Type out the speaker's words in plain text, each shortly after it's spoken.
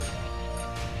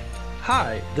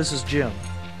Hi, this is Jim,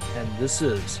 and this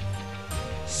is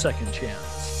Second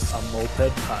Chance, a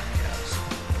Moped Podcast.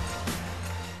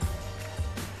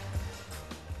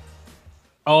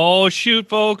 Oh, shoot,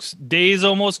 folks. Days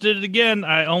almost did it again.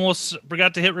 I almost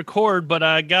forgot to hit record, but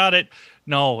I got it.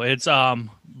 No, it's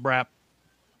Brap.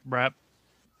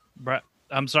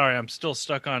 I'm sorry, I'm still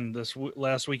stuck on this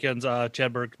last weekend's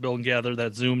Chad Burke Build and Gather,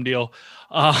 that Zoom deal.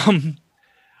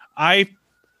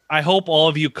 I hope all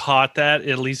of you caught that,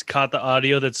 at least caught the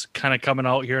audio that's kind of coming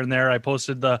out here and there. I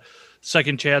posted the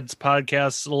Second Chad's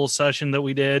podcast little session that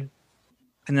we did.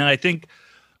 And then I think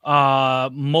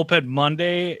Moped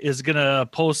Monday is going to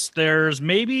post theirs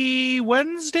maybe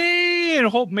Wednesday, and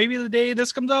hope maybe the day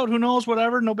this comes out. Who knows?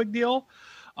 Whatever. No big deal.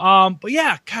 But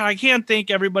yeah, God, I can't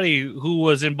thank everybody who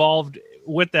was involved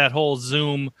with that whole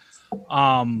Zoom,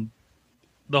 the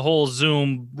whole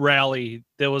Zoom rally.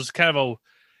 There was kind of a,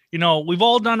 you know, we've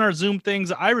all done our Zoom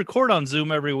things. I record on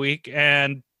Zoom every week,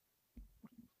 and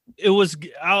it was,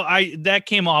 that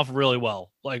came off really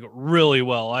well, like really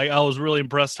well. I was really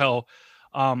impressed how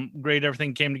great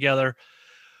everything came together.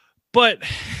 But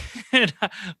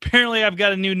apparently I've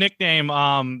got a new nickname,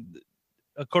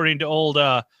 according to old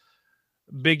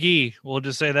Big E. We'll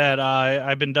just say that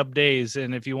I've been dubbed Days,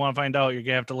 and if you want to find out, you're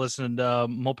gonna have to listen to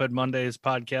Moped Monday's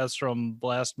podcast from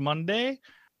last Monday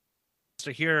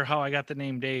to hear how I got the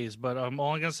name Days. But all I'm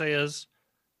gonna say is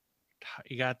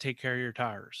you got to take care of your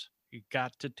tires. You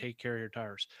got to take care of your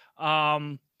tires.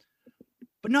 But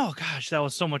no, gosh, that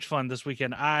was so much fun this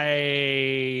weekend.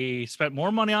 I spent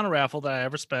more money on a raffle than I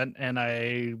ever spent, and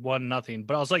I won nothing.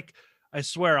 But I was like, I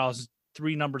swear I was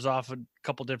 3 numbers off a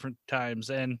couple different times,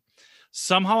 and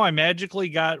somehow I magically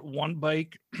got one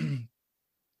bike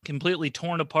completely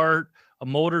torn apart, a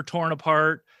motor torn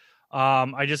apart.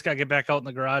 I just got to get back out in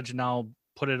the garage and now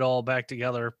put it all back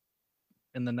together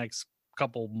in the next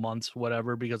couple months,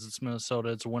 whatever, because it's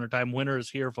Minnesota. It's wintertime. Winter is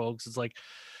here, folks. It's like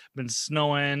been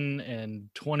snowing and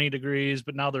 20 degrees,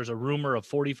 but now there's a rumor of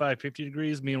 45, 50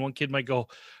 degrees. Me and one kid might go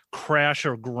crash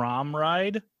or Grom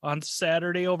ride on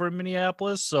Saturday over in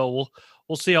Minneapolis. So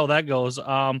we'll see how that goes.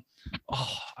 Oh,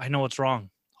 I know what's wrong.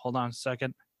 Hold on a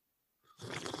second.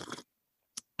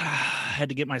 I had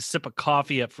to get my sip of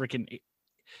coffee at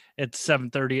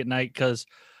 7:30 at night because,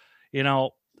 you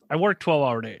know, I work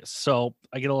 12-hour days, so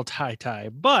I get a little tie,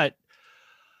 but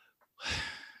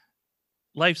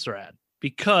life's rad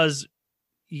because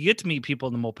you get to meet people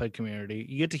in the moped community.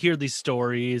 You get to hear these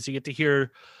stories. You get to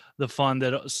hear the fun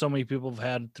that so many people have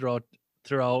had throughout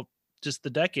just the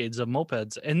decades of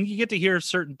mopeds, and you get to hear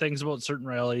certain things about certain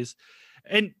rallies.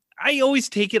 And I always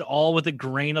take it all with a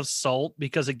grain of salt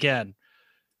because, again,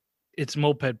 it's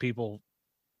moped people.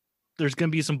 There's going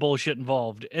to be some bullshit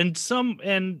involved, and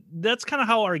that's kind of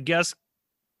how our guest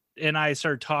and I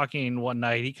started talking one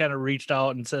night. He kind of reached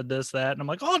out and said this, that, and I'm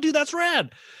like, oh, dude, that's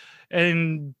rad.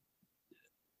 And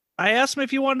I asked him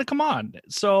if he wanted to come on.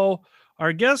 So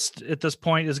our guest at this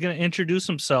point is going to introduce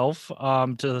himself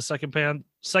to the Second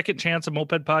Chance of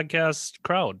Moped podcast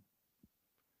crowd.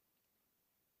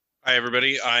 Hi,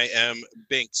 everybody. I am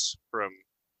Binks from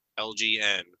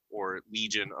LGN, or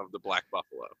Legion of the Black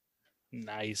Buffalo.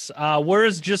 Nice.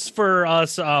 Where's, just for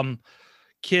us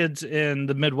kids in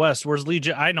the Midwest, where's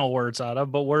Legion? I know where it's out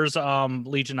of, but where's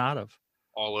Legion out of?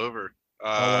 All over.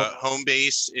 Home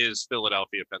base is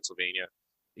Philadelphia, Pennsylvania.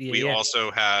 Yeah, we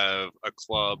also have a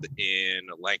club in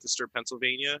Lancaster,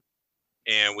 Pennsylvania,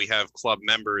 and we have club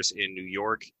members in New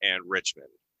York and Richmond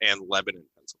and Lebanon,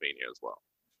 Pennsylvania as well.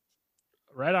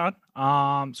 Right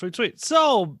on. Sweet.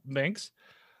 So, Binks,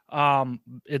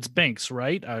 it's Binks,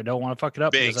 right? I don't want to fuck it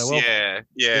up. Binks, because I will.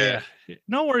 Yeah.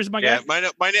 No worries, my guy. My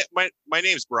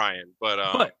name's Brian,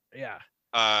 but yeah.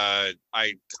 I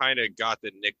kind of got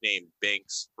the nickname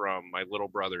Binks from my little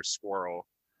brother Squirrel,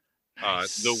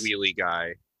 Nice. The wheelie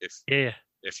guy.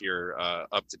 If you're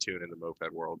up to tune in the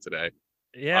moped world today.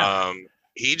 Yeah.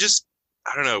 He just,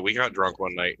 I don't know. We got drunk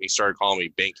one night and he started calling me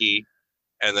Binky,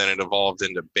 and then it evolved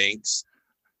into Binks.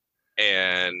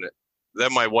 And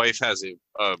then my wife has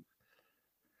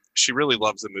she really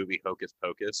loves the movie Hocus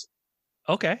Pocus.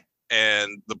 Okay.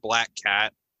 And the black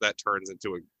cat that turns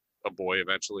into a boy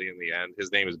eventually in the end,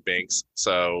 his name is Binks.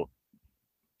 So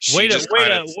way to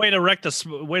spoil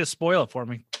it for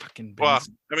me. Fucking Binks. Well,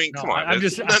 I mean, come on.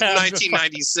 That's a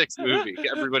 1996 movie.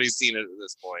 Everybody's seen it at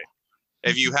this point.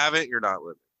 If you haven't, you're not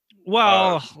living.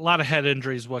 Well, a lot of head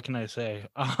injuries. What can I say?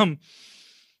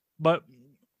 But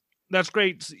that's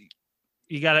great.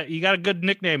 You got a good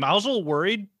nickname. I was a little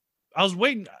worried. I was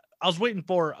waiting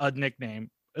for a nickname.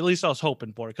 At least I was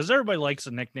hoping for it, because everybody likes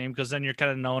a nickname, because then you're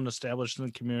kind of known, established in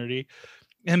the community.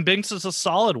 And Binks is a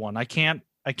solid one. I can't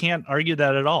argue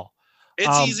that at all.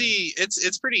 It's easy.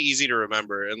 It's pretty easy to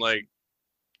remember, and I'm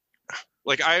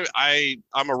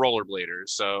a rollerblader,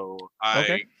 so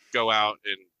I go out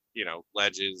and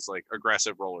ledges, like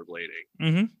aggressive rollerblading.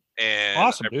 Mm-hmm. And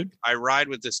Awesome, dude. I ride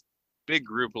with this big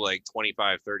group of like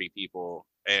 25, 30 people,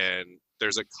 and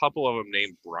there's a couple of them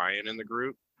named Brian in the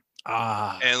group.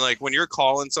 And like when you're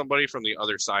calling somebody from the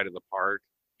other side of the park,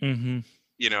 mm-hmm.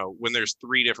 When there's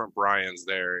 3 different Brians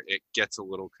there, it gets a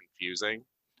little confusing.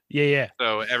 Yeah.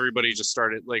 So everybody just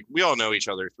started, like, we all know each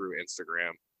other through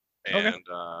Instagram, and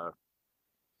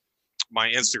my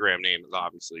Instagram name is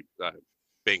obviously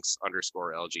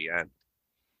Binks_LGN,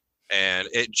 and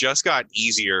it just got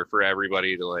easier for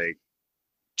everybody to like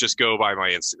just go by my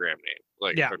Instagram name.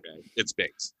 Like, okay, it's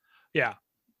Binks. Yeah,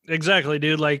 exactly,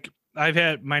 dude. Like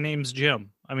my name's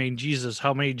Jim. I mean, Jesus,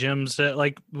 how many gyms that,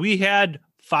 like, we had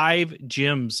 5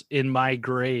 gyms in my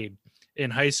grade in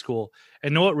high school.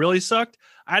 And know what really sucked?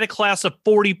 I had a class of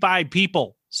 45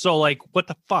 people. So like, what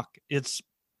the fuck?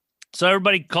 So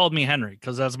everybody called me Henry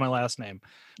because that's my last name,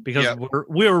 because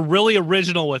we were really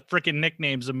original with freaking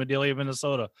nicknames in Medelia,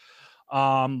 Minnesota.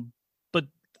 But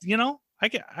I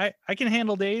can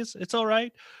handle days. It's all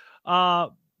right.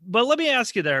 But let me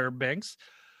ask you there, Banks.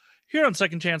 Here on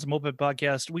Second Chance Moped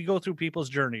Podcast, we go through people's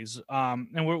journeys,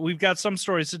 and we've got some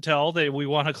stories to tell that we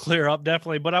want to clear up,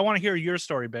 definitely. But I want to hear your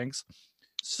story, Banks.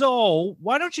 So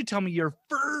why don't you tell me your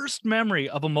first memory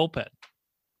of a moped?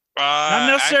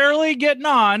 Not necessarily getting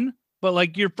on, but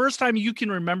like your first time you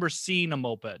can remember seeing a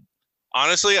moped.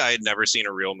 Honestly, I had never seen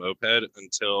a real moped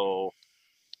until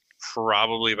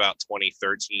probably about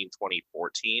 2013,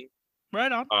 2014.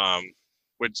 Right on.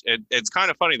 Which it's kind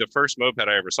of funny. The first moped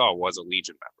I ever saw was a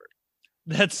Legion member.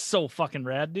 That's so fucking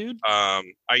rad, dude. I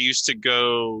used to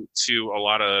go to a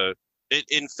lot of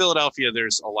in Philadelphia.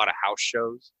 There's a lot of house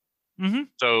shows,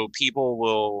 so people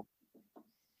will,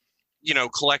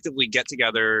 collectively get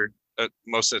together.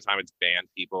 Most of the time, it's band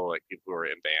people, like people who are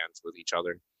in bands with each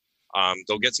other.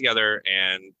 They'll get together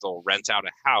and they'll rent out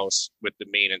a house with the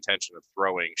main intention of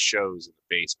throwing shows in the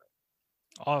basement.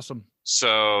 Awesome.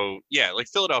 So yeah, like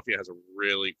Philadelphia has a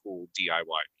really cool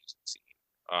DIY music scene.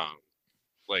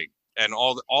 And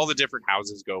all the different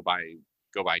houses go by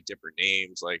different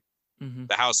names. Like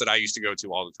the house that I used to go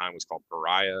to all the time was called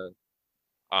Pariah.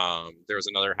 There was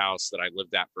another house that I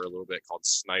lived at for a little bit called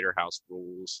Snyder House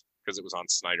Rules, because it was on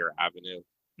Snyder Avenue.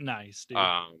 Nice, dude.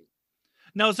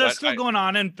 Now, is that still going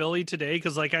on in Philly today?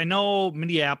 Because like I know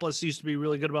Minneapolis used to be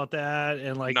really good about that,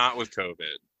 and like not with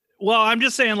COVID. Well, I'm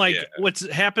just saying, like, what's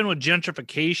happened with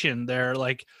gentrification there,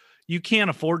 like, you can't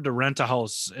afford to rent a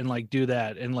house and, like, do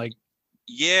that. And, like,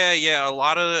 a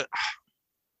lot of,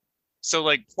 so,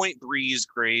 like, Point Breeze,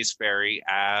 Grays Ferry,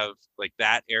 Ave, like,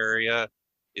 that area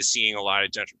is seeing a lot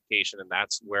of gentrification, and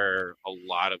that's where a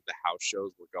lot of the house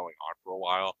shows were going on for a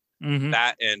while.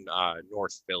 That and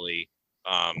North Philly,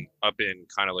 up in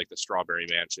kind of, like, the Strawberry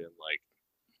Mansion, like,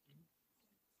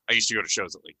 I used to go to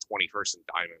shows at like 21st and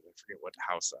Diamond. I forget what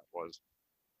house that was.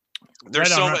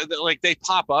 There's like they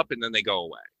pop up and then they go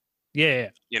away. Yeah.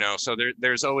 So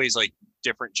there's always like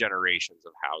different generations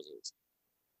of houses.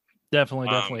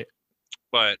 Definitely.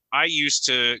 But I used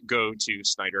to go to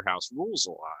Snyder House Rules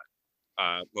a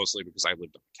lot, mostly because I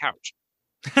lived on the couch.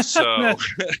 So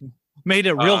made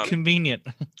it real convenient.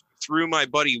 Through my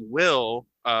buddy Will,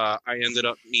 I ended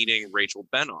up meeting Rachel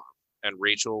Benoff, and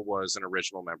Rachel was an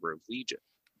original member of Legion.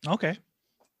 Okay.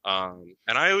 And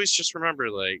I always just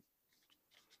remember, like,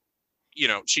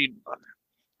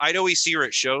 I'd always see her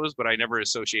at shows, but I never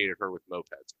associated her with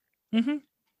mopeds.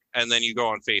 And then you go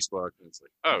on Facebook and it's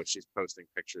like, oh, she's posting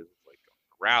pictures of like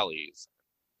rallies,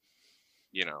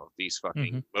 these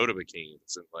fucking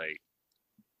motobicanes, and like,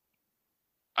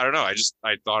 I don't know.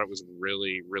 I thought it was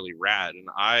really, really rad. And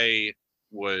I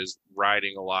was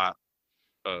riding a lot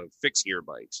of fixed gear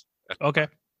bikes. Okay.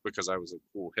 Because I was a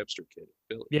cool hipster kid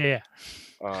in Philly. Yeah.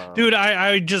 Dude,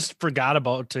 I just forgot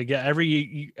about to get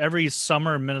every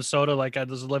summer in Minnesota. Like I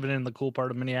was living in the cool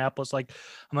part of Minneapolis. Like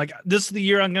I'm like, this is the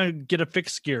year I'm gonna get a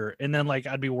fixed gear, and then like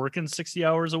I'd be working 60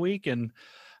 hours a week, and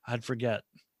I'd forget.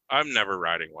 I'm never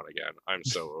riding one again. I'm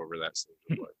so over that stage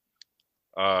of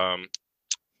life.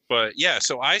 But yeah,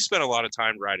 so I spent a lot of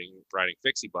time riding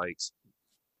fixie bikes,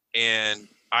 and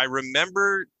I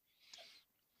remember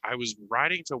I was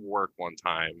riding to work one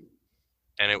time,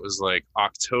 and it was like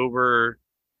October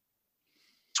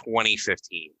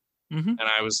 2015. And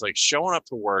I was like showing up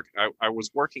to work. I was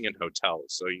working in hotels,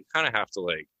 so you kind of have to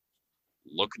like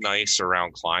look nice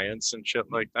around clients and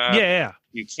shit like that. Yeah.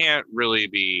 You can't really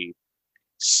be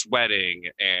sweating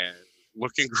and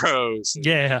looking gross.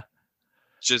 Yeah.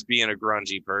 Just being a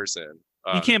grungy person.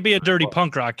 You can't be a dirty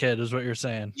punk rock kid, is what you're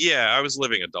saying. Yeah, I was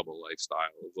living a double lifestyle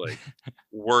of like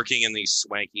working in these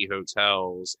swanky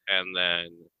hotels, and then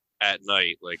at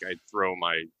night, like I'd throw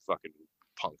my fucking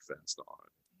punk vest on.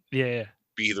 Yeah.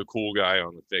 Be the cool guy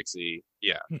on the fixie.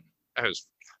 Yeah, I was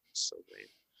so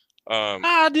lame.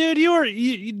 Dude, you were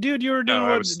doing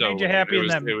what made you happy in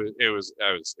that. It was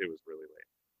really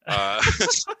lame.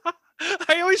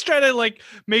 I always try to like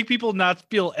make people not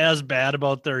feel as bad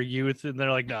about their youth, and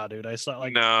they're like, "Nah, dude, I saw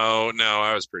like." No,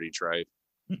 I was pretty trite.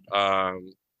 But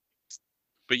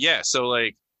yeah, so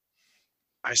like,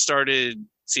 I started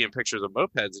seeing pictures of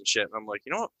mopeds and shit, and I'm like,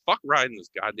 you know what? Fuck riding this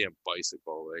goddamn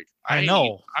bicycle. Like, I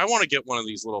know. I want to get one of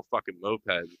these little fucking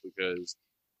mopeds because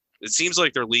it seems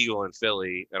like they're legal in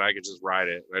Philly, and I could just ride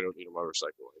it. And I don't need a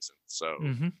motorcycle license. So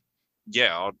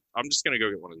yeah, I'm just gonna go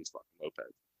get one of these fucking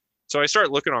mopeds. So I start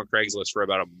looking on Craigslist for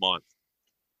about a month,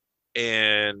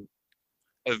 and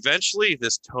eventually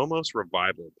this Tomos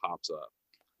Revival pops up,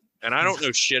 and I don't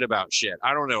know shit about shit.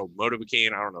 I don't know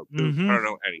Motovacane. I don't know poop. I don't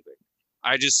know anything.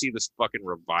 I just see this fucking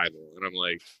Revival, and I'm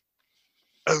like,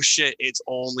 oh shit, it's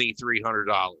only $300.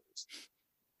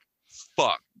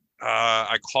 Fuck.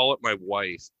 I call up my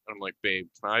wife, and I'm like, babe,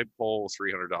 can I pull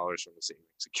 $300 from the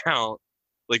savings account?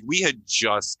 Like, we had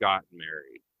just gotten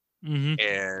married,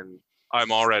 and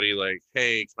I'm already like,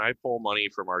 hey, can I pull money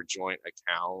from our joint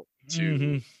account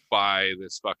to buy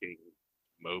this fucking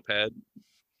moped?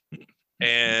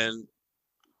 And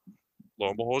lo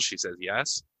and behold, she says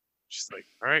yes. She's like,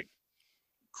 all right,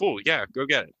 cool, yeah, go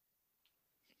get it.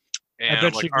 And I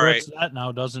bet she regrets that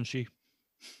now, doesn't she?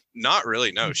 Not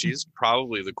really, no. She's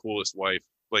probably the coolest wife,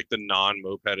 like the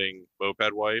non-mopeding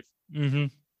moped wife.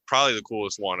 Probably the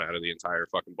coolest one out of the entire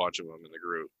fucking bunch of them in the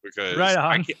group, because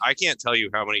I can't tell you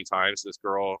how many times this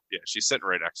girl, she's sitting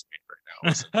right next to me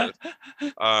right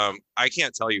now. I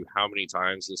can't tell you how many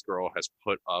times this girl has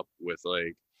put up with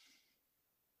like,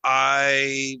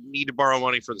 I need to borrow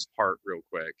money for this part real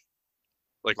quick.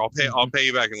 Like, I'll pay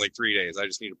you back in like 3 days. I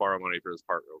just need to borrow money for this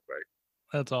part real quick.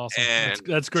 That's awesome. And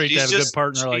that's great to have a good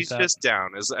partner like that. She's just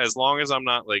down as long as I'm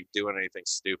not like doing anything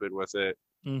stupid with it.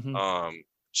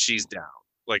 She's down.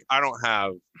 Like, I don't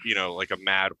have, like a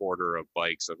mad hoarder of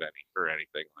bikes or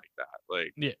anything like that.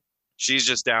 Like, she's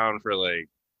just down for like,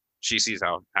 she sees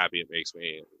how happy it makes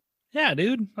me. Yeah,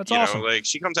 dude, that's awesome. Like,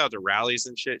 she comes out to rallies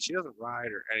and shit. She doesn't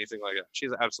ride or anything like that. She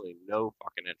has absolutely no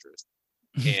fucking interest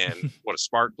in what a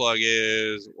spark plug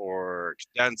is or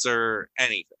condenser,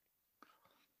 anything.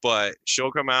 But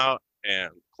she'll come out, and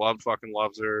club fucking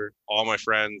loves her. All my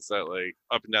friends that like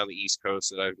up and down the East Coast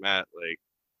that I've met, like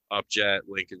Upjet,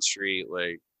 Lincoln Street,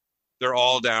 like they're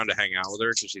all down to hang out with her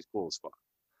because she's cool as fuck.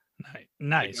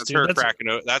 Nice. Like,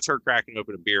 that's her cracking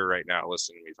open a beer right now,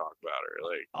 listening to me talk about her.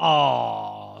 Like,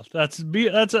 oh, that's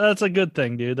a good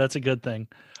thing, dude. That's a good thing.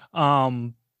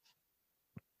 But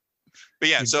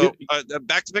yeah, so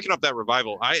back to picking up that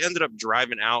Revival. I ended up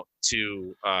driving out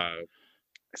to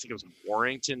I think it was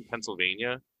Warrington,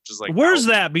 Pennsylvania, which is like, where's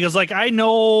that? Because like I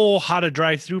know how to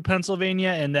drive through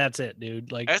Pennsylvania, and that's it,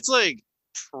 dude. Like, that's like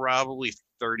probably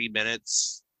 30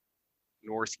 minutes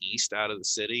northeast out of the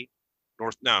city.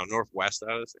 Northwest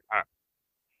out of the city.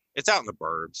 It's out in the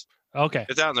burbs. Okay.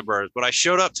 It's out in the burbs. But I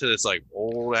showed up to this like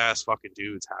old ass fucking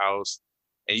dude's house,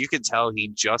 and you could tell he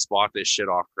just bought this shit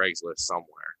off Craigslist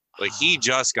somewhere. Like, he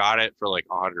just got it for like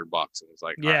 $100 and was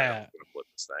like, all right, I'm gonna flip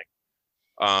this thing.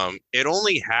 It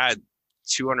only had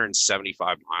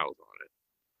 275 miles on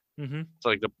it. So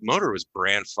like the motor was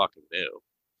brand fucking new,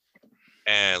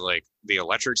 and like the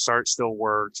electric start still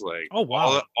worked. Like, oh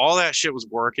wow, all that shit was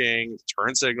working.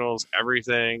 Turn signals,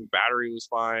 everything. Battery was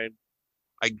fine.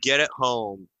 I get it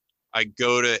home. I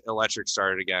go to electric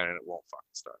start it again, and it won't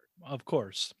fucking start. Of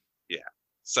course. Yeah.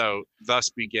 So thus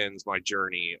begins my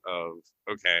journey of,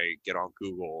 okay, get on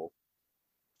Google,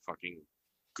 fucking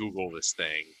Google this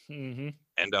thing,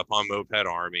 end up on Moped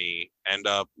Army, end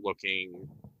up looking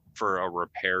for a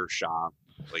repair shop.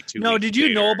 Like 2 weeks No, did you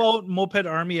later. know about Moped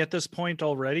Army at this point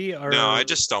already? Or... No, I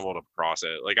just stumbled across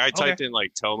it. Like, I typed in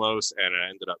like Tomos, and I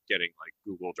ended up getting like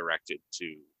Google directed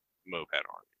to Moped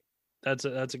Army. That's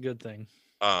a good thing.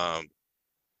 And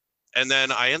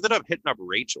then I ended up hitting up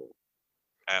Rachel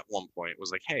at one point. It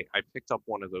was like, hey, I picked up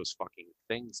one of those fucking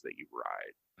things that you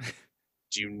ride.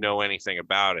 Do you know anything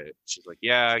about it? She's like,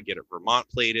 yeah, get it Vermont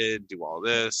plated, do all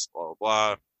this, blah, blah,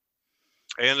 blah.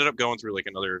 I ended up going through like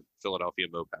another Philadelphia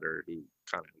mopeder who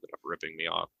kind of ended up ripping me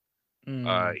off.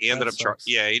 He ended up,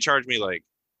 he charged me like,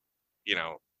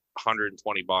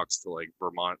 $120 to like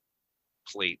Vermont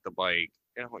plate the bike.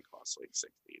 It only costs like $60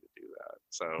 to do that.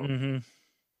 So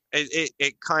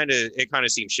it kind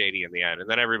of seemed shady in the end. And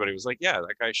then everybody was like, yeah,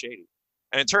 that guy's shady.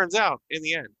 And it turns out in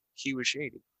the end, he was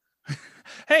shady.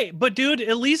 Hey, but dude,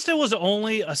 at least it was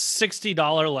only a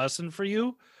 $60 lesson for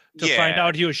you to find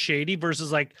out he was shady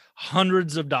versus like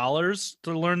hundreds of dollars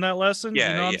to learn that lesson. Yeah,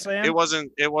 you know what I'm saying?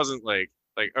 It wasn't like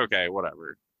okay,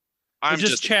 whatever. I'm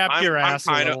just chapped your ass.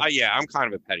 I'm kind of I'm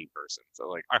kind of a petty person. So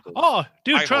like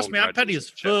dude, trust me, I'm petty as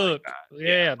fuck. Like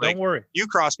yeah, don't worry. You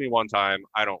cross me one time,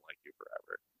 I don't like you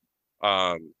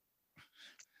forever.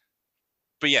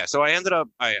 But yeah, so I ended up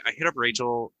I hit up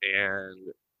Rachel and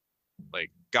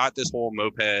like got this whole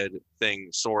moped thing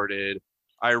sorted.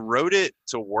 I rode it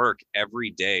to work every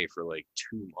day for like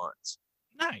 2 months.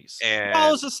 Nice. And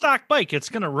well, it's a stock bike. It's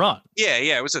gonna run. Yeah,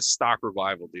 it was a stock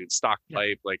revival, dude. Stock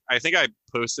pipe. Like I think I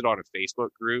posted on a Facebook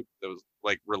group that was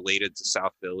like related to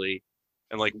South Philly,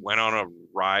 and like went on a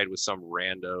ride with some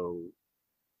rando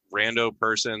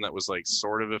person that was like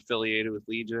sort of affiliated with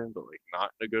Legion, but like not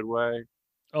in a good way.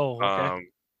 Oh, okay.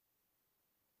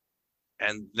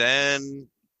 And then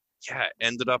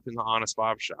ended up in the Honest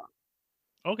Bob shop.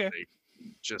 Okay. Like,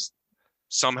 just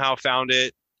somehow found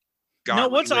it. No,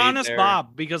 what's Honest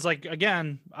Bob? Because like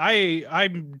again,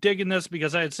 I'm digging this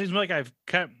because it seems like I've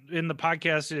kept in the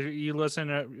podcast. You listen,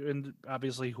 and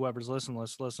obviously whoever's listening,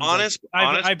 listen. Honest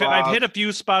I've Bob. hit a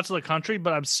few spots of the country,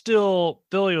 but I'm still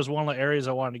Philly was one of the areas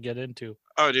I wanted to get into.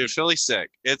 Oh, dude, Philly's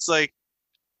sick. It's like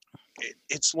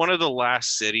it's one of the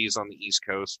last cities on the East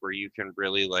Coast where you can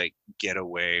really like get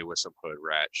away with some hood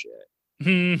rat shit.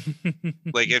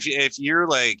 Like if you're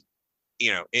like,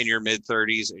 you know, in your mid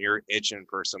 30s and you're itching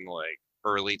for some like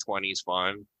early 20s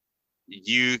fun,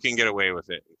 you can get away with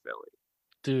it in Philly,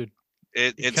 dude.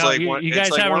 It's like one, you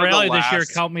guys like have a rally this year.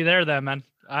 Count me there, then, man.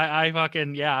 I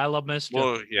fucking I love mischief.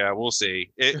 Well, yeah, we'll see.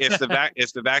 If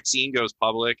the vaccine goes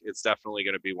public, it's definitely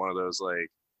going to be one of those like.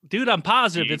 Dude, I'm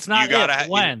positive it's not if,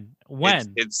 when.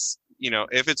 It's you know,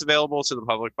 if it's available to the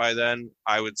public by then,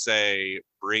 I would say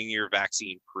bring your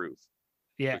vaccine proof.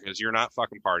 Yeah, because you're not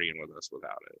fucking partying with us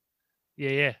without it.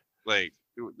 Yeah. Like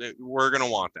we're gonna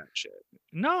want that shit.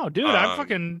 No, dude, I'm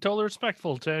fucking totally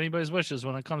respectful to anybody's wishes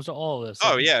when it comes to all of this.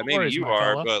 Oh yeah, maybe you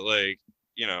are, but like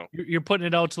you know, you're putting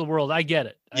it out to the world. I get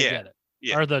it. I get it.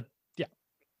 Yeah. Or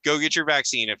go get your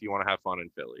vaccine if you want to have fun in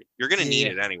Philly. You're gonna need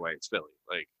it anyway. It's Philly,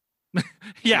 like.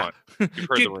 Yeah,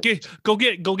 go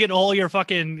get all your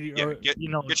fucking get your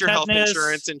tetanus, health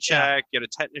insurance in check. Get a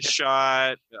tetanus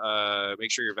shot.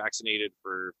 Make sure you're vaccinated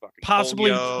for fucking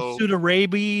possibly polio.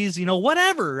 rabies. You know,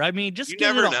 whatever. I mean, just you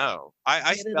never know.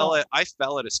 I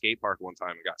fell at a skate park one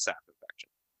time and got staph infection.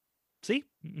 See,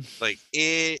 like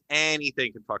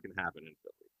anything can fucking happen in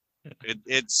Philly.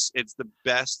 It's the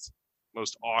best,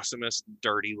 most awesomest,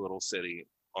 dirty little city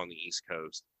on the East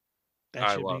Coast.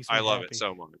 I love it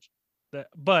so much.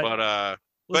 But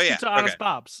yeah, to Honest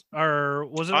Bob's, or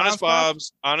was it Honest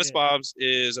Bob's? Honest Bob's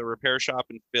is a repair shop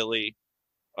in Philly.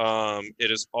 It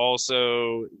is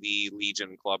also the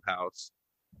Legion Clubhouse.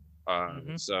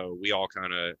 So we all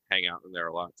kind of hang out in there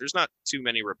a lot. There's not too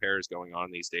many repairs going on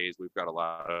these days. We've got a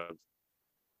lot of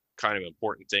kind of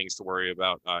important things to worry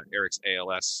about. Eric's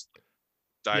ALS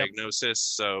diagnosis.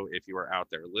 So if you are out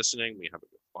there listening, we have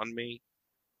a GoFundMe.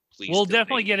 Please we'll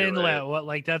definitely get into that.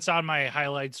 Like that's on my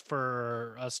highlights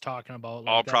for us talking about.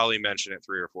 I'll probably mention it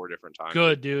 3 or 4 different times.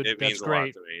 Good, dude. It means a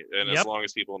lot to me, and as long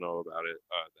as people know about it,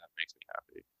 that makes me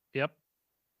happy. Yep.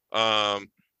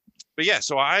 But yeah,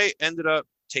 so I ended up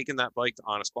taking that bike to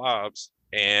Honest Bob's,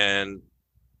 and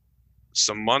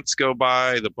some months go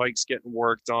by. The bike's getting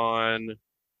worked on.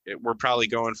 We're probably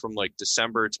going from like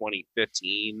December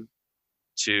 2015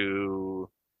 to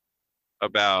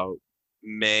about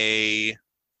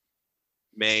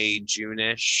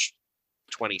June-ish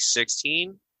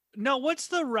 2016. No, what's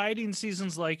the riding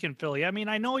seasons like in Philly? I mean,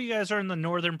 I know you guys are in the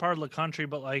northern part of the country,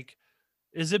 but like,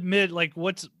 is it mid? Like,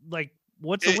 what's the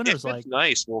winters like? If it's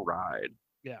nice, we'll ride.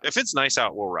 Yeah. If it's nice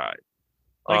out, we'll ride.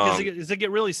 Like, does it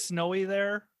get really snowy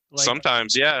there? Like,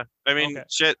 sometimes, yeah. I mean,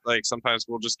 shit. Like sometimes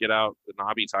we'll just get out the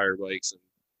knobby tire bikes and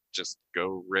just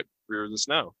go rip through the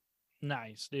snow.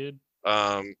 Nice, dude.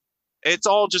 It's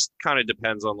all just kind of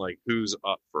depends on like who's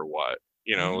up for what.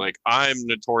 You know, like I'm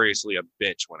notoriously a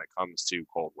bitch when it comes to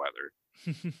cold weather.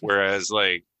 Whereas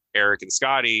like Eric and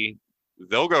Scotty,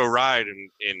 they'll go ride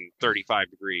in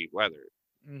 35-degree weather.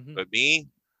 But me,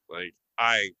 like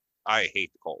I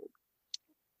hate the cold.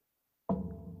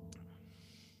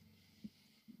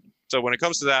 So when it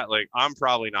comes to that, like I'm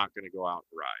probably not going to go out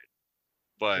and ride,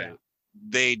 but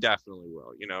they definitely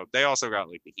will. You know, they also got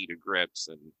like the heated grips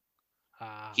and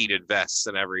heated vests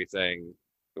and everything.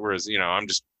 Whereas, you know, I'm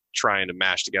just trying to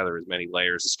mash together as many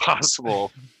layers as possible.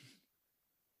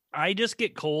 I just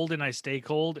get cold and I stay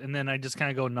cold, and then I just kind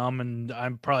of go numb, and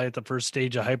I'm probably at the first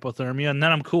stage of hypothermia, and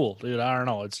then I'm cool, dude. I don't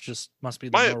know. It's just must be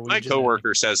the My Norwegian.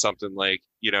 coworker says something like,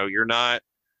 you're not.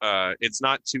 It's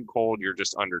not too cold. You're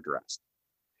just underdressed.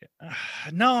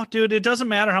 No, dude, it doesn't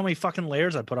matter how many fucking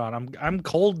layers I put on. I'm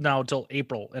cold now till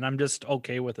April, and I'm just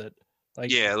okay with it.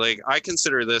 Like, Yeah, like I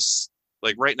consider this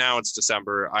like right now it's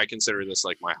December. I consider this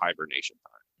like my hibernation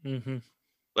time. mm-hmm.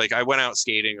 Like I went out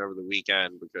skating over the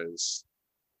weekend because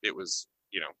it was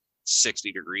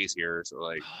 60 degrees here, so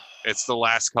like it's the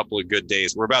last couple of good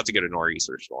days. We're about to get a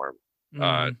nor'easter storm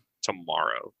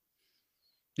tomorrow.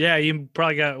 Yeah, you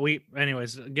probably got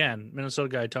anyways, again, Minnesota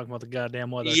guy talking about the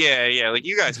goddamn weather. Yeah, like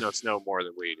you guys know snow more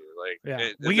than we do. Like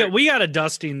yeah, we got a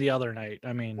dusting the other night.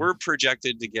 I mean, we're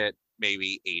projected to get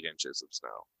maybe 8 inches of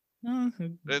snow.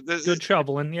 Good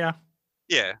shoveling, yeah.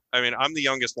 Yeah, I mean, I'm the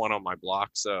youngest one on my block,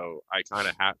 so I kind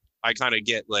of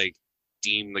get like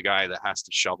deemed the guy that has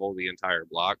to shovel the entire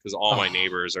block because all my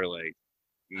neighbors are like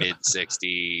mid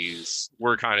 60s.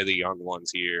 We're kind of the young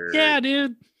ones here. Yeah,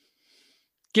 dude.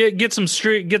 Get some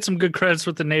good credits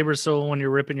with the neighbors, so when you're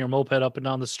ripping your moped up and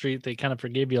down the street, they kind of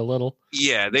forgive you a little.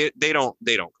 Yeah, they don't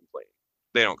complain.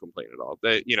 They don't complain at all.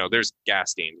 There's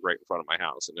gas stains right in front of my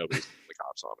house, and nobody's calling the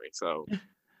cops on me. So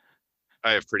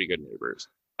I have pretty good neighbors.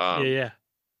 Yeah.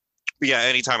 But yeah,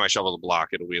 anytime I shovel the block,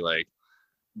 it'll be like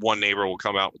one neighbor will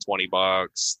come out with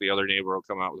 $20, the other neighbor will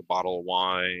come out with a bottle of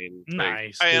wine.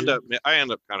 Nice. Like, I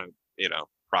end up kind of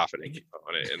profiting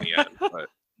on it in the end. But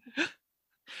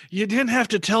you didn't have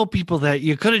to tell people that.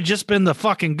 You could have just been the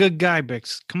fucking good guy,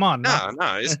 Bix. Come on. No,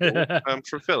 it's cool. I'm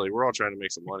from Philly. We're all trying to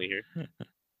make some money here.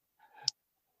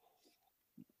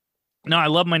 No, I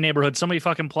love my neighborhood. Somebody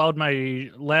fucking plowed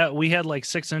we had like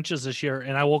 6 inches this year,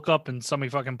 and I woke up and somebody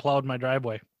fucking plowed my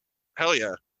driveway. Hell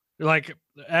yeah. Like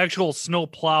actual snow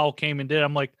plow came and did it.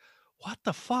 I'm like, what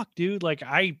the fuck, dude? Like,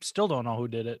 I still don't know who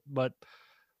did it, but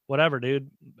whatever,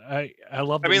 dude. I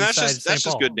love. I mean, that's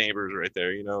just good neighbors right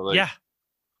there, Like, yeah.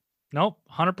 Nope,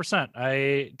 100%.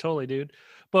 I totally, dude.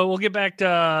 But we'll get back to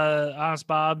Honest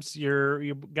Bob's.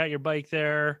 You got your bike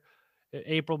there.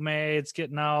 April, May. It's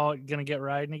getting out. Gonna get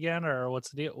riding again, or what's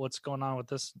the deal? What's going on with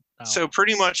this now? So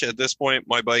pretty much at this point,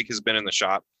 my bike has been in the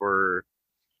shop for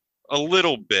a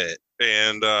little bit,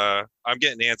 and I'm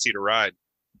getting antsy to ride.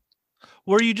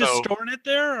 Were you just storing it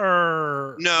there,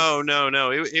 or no?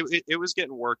 It was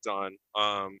getting worked on.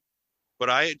 But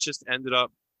I just ended up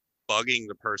bugging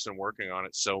the person working on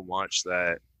it so much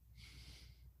that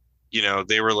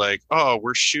they were like, "Oh,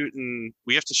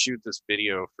 we have to shoot this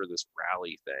video for this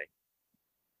rally thing."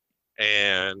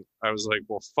 And I was like,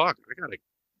 "Well, fuck, I got a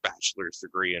bachelor's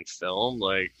degree in film.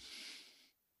 Like,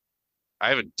 I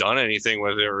haven't done anything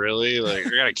with it really. Like, I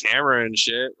got a camera and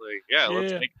shit. Like, yeah,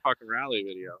 let's make a fucking rally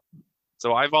video."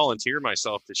 So I volunteered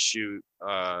myself to shoot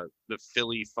the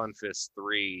Philly Fun Fest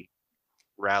 3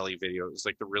 rally video. It was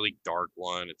like the really dark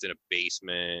one. It's in a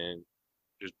basement.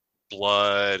 There's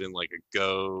blood and like a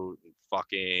goat and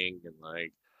fucking and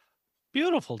like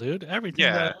beautiful, dude. Everything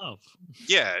that I love.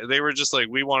 Yeah, they were just like,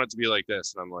 we want it to be like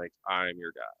this, and I'm like, I'm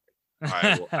your guy.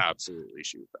 I will absolutely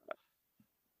shoot that.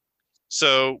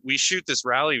 So we shoot this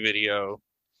rally video,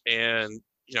 and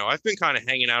I've been kind of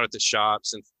hanging out at the shop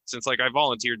since like I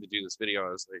volunteered to do this video.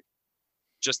 I was like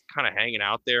just kind of hanging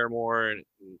out there more, and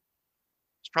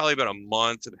it's probably about a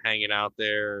month of hanging out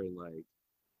there and like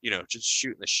just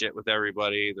shooting the shit with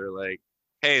everybody. They're like,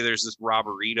 "Hey, there's this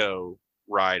Robberito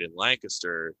ride in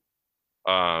Lancaster.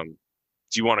 Are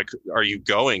you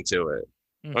going to it?"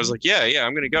 Mm-hmm. I was like, yeah,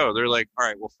 I'm gonna go. They're like, all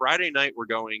right, well, Friday night we're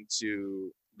going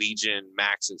to Legion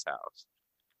Max's house,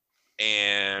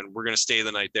 and we're gonna stay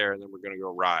the night there, and then we're gonna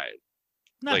go ride.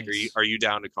 Nice. Like, are you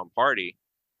down to come party?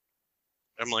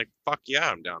 I'm like, fuck yeah,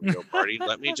 I'm down to go party.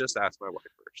 Let me just ask my wife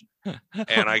first.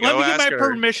 And I go, let me get my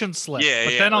permission slip. Yeah,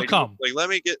 but then I'll come. Like, let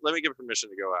me get permission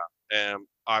to go out. And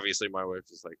obviously, my wife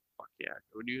is like, fuck yeah,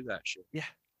 go do that shit. Yeah.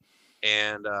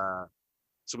 And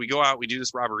so we go out, we do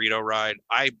this Robberito ride.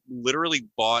 I literally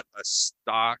bought a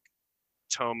stock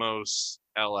Tomos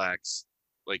LX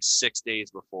like 6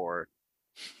 days before.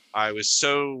 I was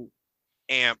so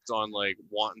amped on like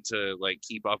wanting to like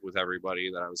keep up with everybody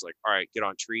that I was like, all right, get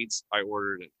on treats. I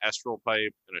ordered an Estrel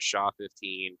pipe and a Shaw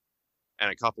 15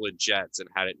 and a couple of jets and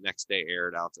had it next day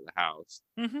aired out to the house.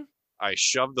 Mm-hmm. I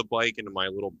shoved the bike into my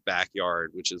little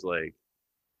backyard, which is like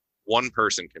one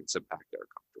person can sit back there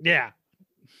comfortably. Yeah.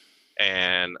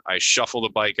 And I shuffle the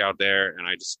bike out there and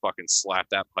I just fucking slap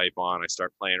that pipe on. I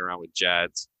start playing around with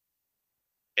jets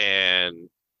and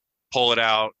pull it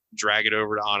out, drag it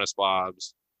over to Honest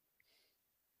Bob's.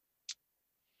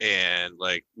 And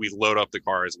like we load up the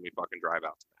cars and we fucking drive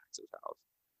out to Max's house.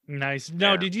 Nice.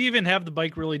 No, Yeah. did you even have the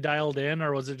bike really dialed in,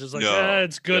 or was it just like, No,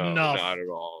 it's good enough? Not at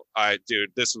all.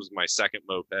 Dude, this was my second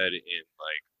moped in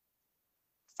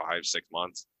like 5-6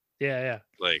 months. Yeah.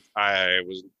 Like I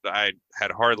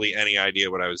had hardly any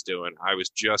idea what I was doing. I was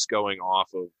just going off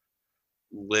of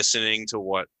listening to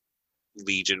what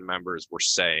Legion members were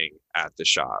saying at the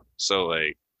shop. So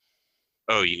like,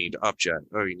 oh, you need to up jet.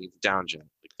 Oh, you need to down jet.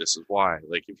 Like this is why.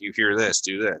 Like if you hear this,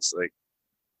 do this. Like,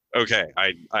 okay,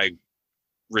 I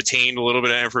retained a little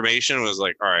bit of information and was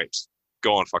like, all right, just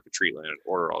go on fucking Treeland and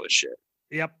order all this shit.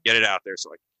 Yep. Get it out there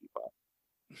so I can keep up.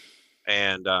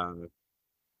 And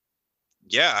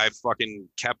yeah, I fucking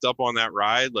kept up on that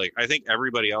ride. Like I think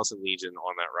everybody else in Legion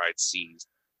on that ride seized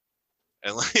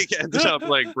and like ended up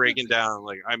like breaking down.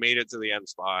 Like I made it to the end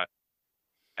spot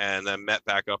and then met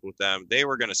back up with them. They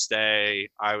were gonna stay.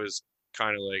 I was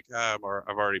kind of like, I've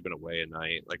already been away a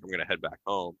night. Like I'm gonna head back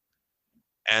home.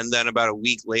 And then about a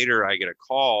week later, I get a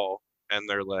call and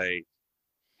they're like,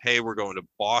 hey, we're going to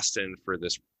Boston for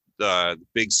this, the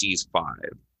Big C's 5.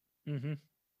 Mm-hmm.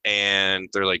 And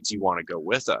they're like, do you want to go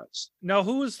with us? Now,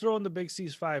 who was throwing the Big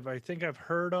C's 5? I think I've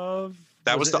heard of.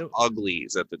 That was the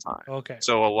Uglies at the time. Okay.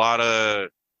 So a lot of,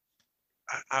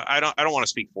 I don't want to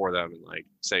speak for them and like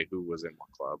say who was in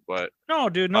what club, but no,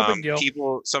 dude, no big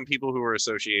deal. Some people who were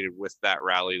associated with that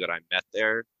rally that I met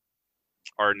there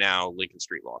are now Lincoln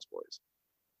Street Lost Boys.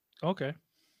 Okay.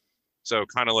 So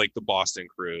kind of like the Boston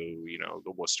crew, you know,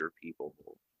 the Worcester people.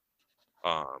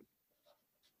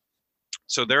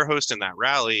 So they're hosting that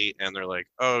rally and they're like,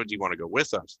 oh, do you want to go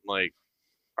with us? I'm like,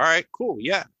 all right, cool.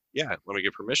 Yeah. Let me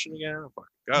get permission again. I'll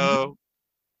fucking go. Mm-hmm.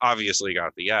 Obviously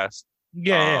got the yes.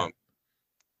 Yeah.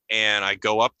 And I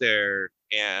go up there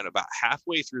and about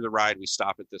halfway through the ride, we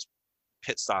stop at this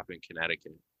pit stop in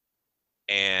Connecticut.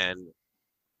 And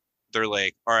they're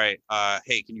like, all right,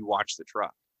 hey, can you watch the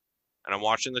truck? And I'm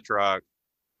watching the truck,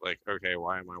 like, okay,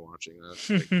 why am I watching this?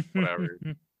 Like, whatever.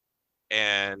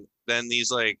 And then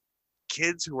these like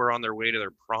kids who are on their way to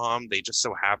their prom, they just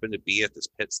so happen to be at this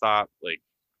pit stop, like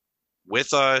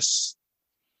with us,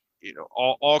 you know,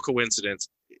 all coincidence.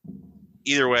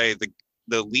 Either way,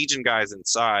 the Legion guys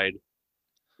inside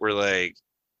were like,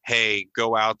 hey,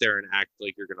 go out there and act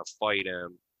like you're gonna fight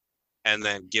him and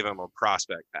then give him a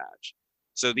prospect badge.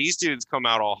 So these dudes come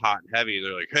out all hot and heavy.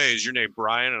 They're like, hey, is your name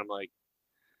Brian? And I'm like,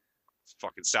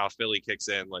 fucking South Philly kicks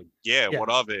in. Like, yeah. What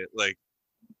of it? Like,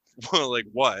 well, like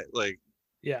what? Like,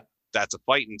 yeah, that's a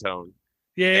fighting tone.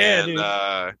 Yeah.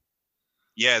 And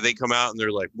yeah, they come out and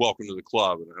they're like, welcome to the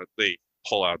club. And they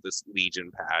pull out this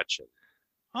Legion patch. And,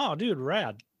 oh, dude,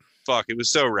 rad. Fuck, it was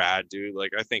so rad, dude.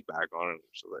 Like, I think back on it,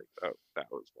 so like, oh, that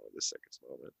was one of the sickest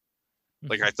moments.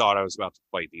 Like, I thought I was about to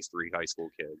fight these 3 high school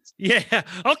kids. Yeah,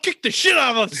 I'll kick the shit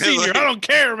out of a senior. Like, I don't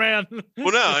care, man.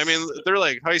 Well, no, I mean, they're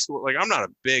like high school. Like, I'm not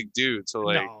a big dude. So,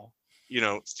 like, you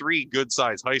know, 3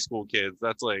 good-sized high school kids,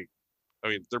 that's like, I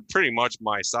mean, they're pretty much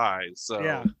my size. So,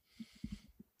 yeah.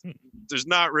 There's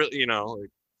not really, you know, like,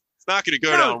 it's not going to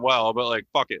go down well, but, like,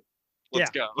 fuck it.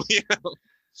 Let's go. You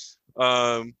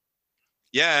know?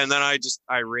 Yeah, and then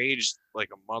I raged like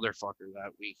a motherfucker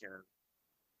that weekend.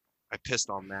 I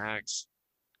pissed on Max.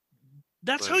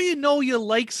 That's how you know you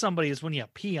like somebody, is when you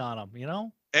pee on them, you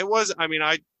know? It was, I mean,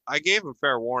 I gave him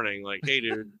fair warning. Like, hey,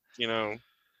 dude, you know,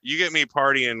 you get me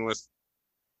partying with,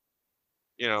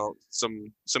 you know,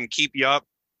 some keep you up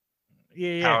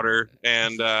powder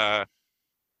and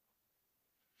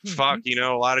fuck, you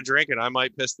know, a lot of drinking. I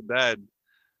might piss the bed.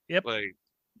 Yep. Like,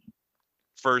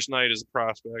 first night as a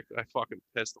prospect, I fucking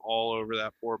pissed all over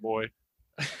that poor boy.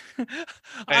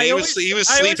 And he was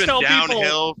sleeping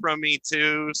downhill from me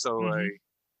too, so like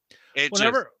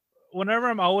whenever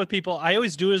I'm out with people, I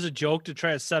always do it as a joke to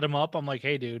try to set them up. I'm like,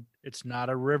 hey dude, it's not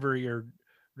a river you're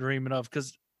dreaming of,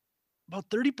 because about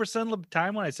 30% of the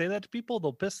time when I say that to people,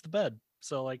 they'll piss the bed.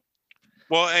 So like,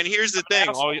 well, and here's the thing,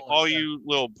 all you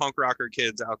little punk rocker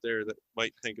kids out there that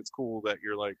might think it's cool that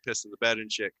you're like pissing the bed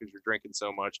and shit because you're drinking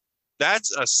so much,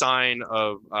 that's a sign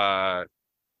of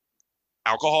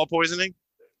alcohol poisoning.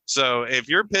 So if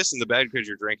you're pissing the bed because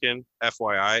you're drinking,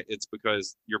 FYI, it's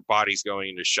because your body's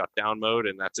going into shutdown mode,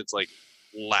 and that's its like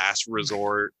last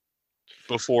resort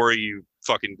before you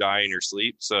fucking die in your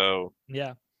sleep. So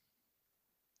yeah,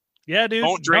 dude,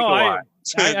 don't drink a lot.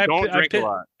 Don't drink a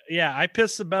lot. Yeah, I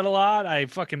pissed the bed a lot. I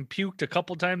fucking puked a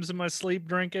couple times in my sleep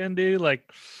drinking, dude. Like,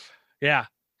 yeah,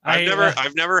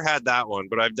 I've never had that one,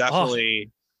 but I've definitely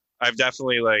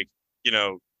like, you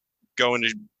know, going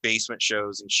to basement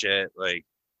shows and shit. Like,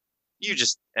 you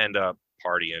just end up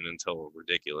partying until a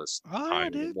ridiculous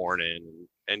time in the morning,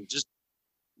 and just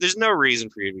there's no reason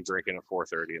for you to be drinking at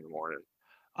 4:30 in the morning.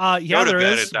 Yeah, Go to there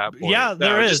bed is. at that point. Yeah, No,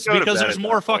 there just is go to because bed there's at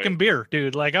more that point. fucking beer,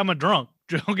 dude. Like I'm a drunk.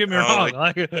 Don't get me Oh,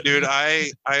 wrong. Dude,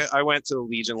 I went to the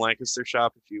Legion Lancaster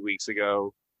shop a few weeks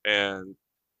ago, and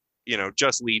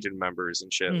just Legion members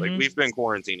and shit. Like Mhm. we've been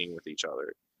quarantining with each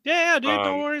other. Yeah, dude. Don't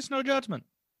Um, worry. It's no judgment.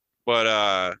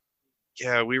 but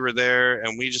yeah, we were there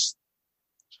and we just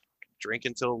drink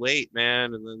until late,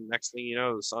 man. And then next thing you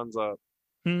know, the sun's up,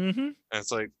 Mm-hmm. and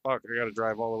it's like, fuck, I got to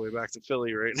drive all the way back to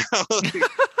Philly right now.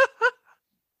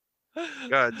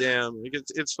 God damn, like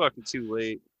it's fucking too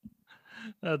late.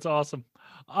 That's awesome.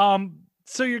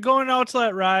 So you're going out to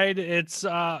that ride. It's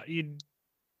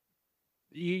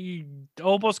you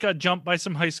almost got jumped by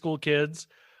some high school kids.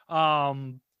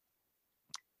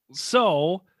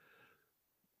 So,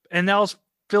 and that was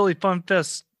Philly Fun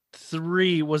Fest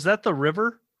 3. Was that the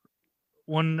river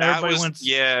when That everybody was went?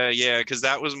 yeah, because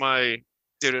that was my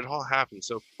dude. It all happened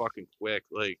so fucking quick.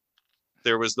 Like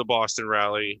there was the Boston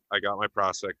rally, I got my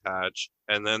prospect patch,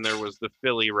 and then there was the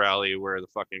Philly rally where the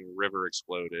fucking river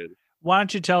exploded. Why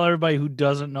don't you tell everybody who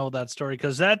doesn't know that story?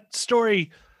 Because that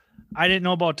story I didn't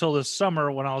know about till this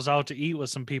summer when I was out to eat with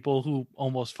some people who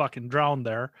almost fucking drowned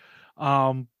there.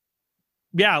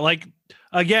 Yeah, like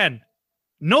again,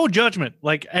 no judgment.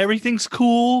 Like everything's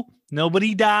cool.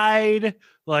 Nobody died.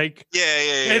 Like Yeah.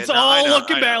 it's No, all I know,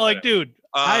 looking back. Like, dude,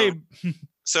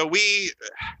 So we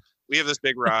have this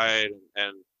big ride,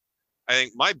 and I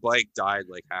think my bike died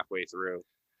like halfway through,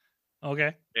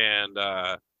 okay. and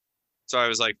so I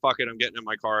was like, "Fuck it, I'm getting in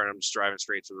my car and I'm just driving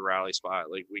straight to the rally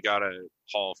spot. Like we gotta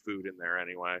haul food in there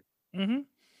anyway." Mm-hmm.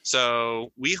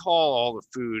 So we haul all the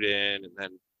food in, and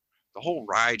then the whole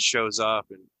ride shows up,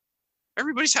 and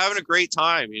everybody's having a great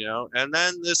time, And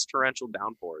then this torrential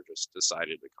downpour just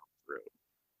decided to come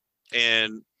through,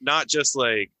 and not just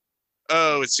like,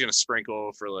 oh, it's gonna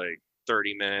sprinkle for like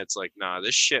 30 minutes. Like, nah,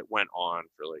 this shit went on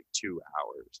for like 2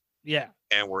 hours. Yeah.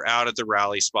 And we're out at the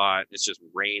rally spot. It's just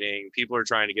raining. People are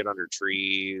trying to get under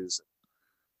trees.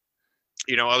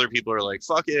 Other people are like,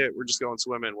 fuck it, we're just going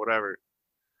swimming, whatever.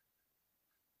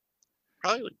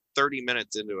 Probably like 30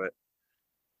 minutes into it,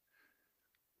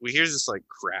 we hear this like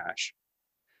crash.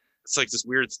 It's like this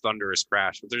weird thunderous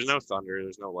crash, but there's no thunder,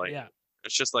 there's no lightning. Yeah.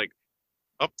 It's just like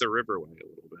up the riverway a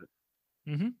little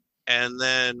bit. Mm-hmm. And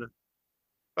then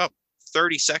about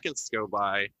 30 seconds go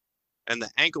by, and the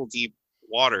ankle deep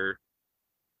water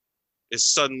is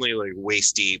suddenly like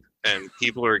waist deep, and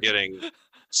people are getting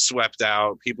swept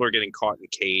out. People are getting caught in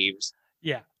caves.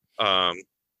 Yeah.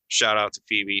 Shout out to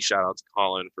Phoebe. Shout out to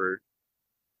Colin for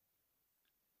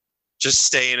just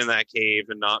staying in that cave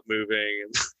and not moving.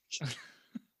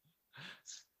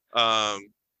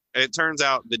 It turns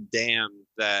out the dam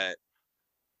that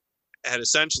had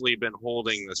essentially been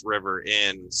holding this river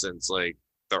in since like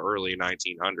the early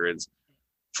 1900s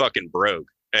fucking broke,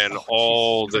 and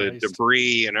all the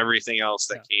debris and everything else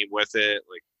that came with it,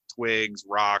 like twigs,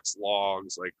 rocks,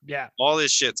 logs, like all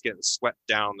this shit's getting swept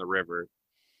down the river,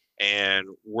 and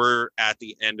we're at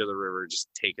the end of the river just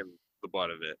taking the butt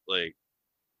of it. Like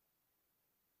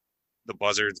the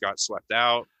buzzards got swept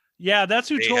out. Yeah, that's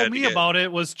who told me about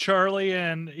it was Charlie,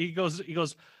 and he goes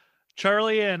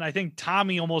Charlie and I think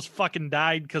Tommy almost fucking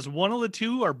died because one of the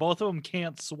two or both of them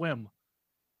can't swim.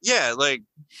 Yeah, like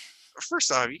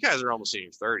first off, you guys are almost in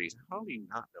your 30s. How do you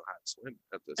not know how to swim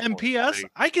at this point? And P.S.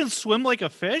 I can swim like a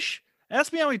fish.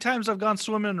 Ask me how many times I've gone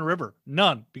swimming in a river.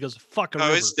 None, because fuck a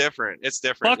river. Oh, it's different. It's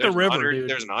different. Fuck a river, dude.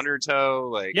 There's an undertow.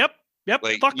 Like Yep.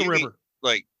 Like, fuck a river.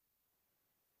 Like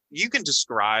you can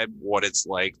describe what it's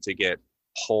like to get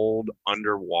pulled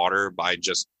underwater by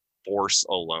just force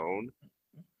alone,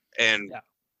 and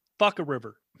fuck a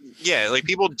river. Yeah, like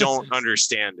people don't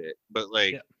understand it, but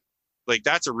like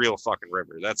that's a real fucking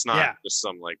river. That's not just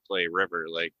some like play river.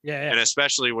 Like and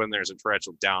especially when there's a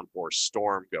torrential downpour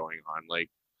storm going on, like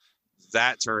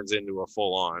that turns into a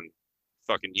full on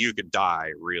fucking you could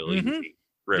die real easy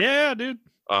river. Yeah, dude.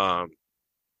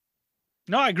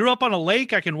 No, I grew up on a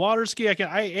lake. I can water ski.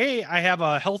 I have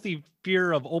a healthy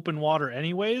fear of open water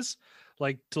anyways,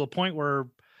 like to the point where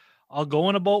I'll go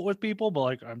in a boat with people, but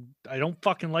like I don't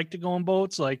fucking like to go in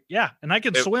boats. Like, and I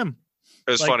can swim.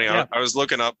 It was funny. I was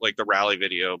looking up like the rally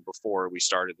video before we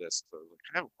started this. So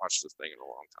I haven't watched this thing in a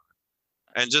long time.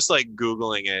 And just like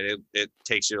Googling it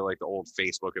takes you to like the old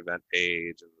Facebook event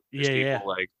page. And there's people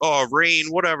like, oh, rain,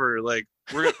 whatever. Like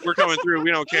we're coming through.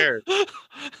 We don't care.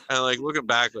 And like looking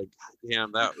back, like, God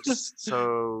damn, that was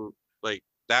so like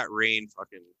that rain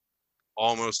fucking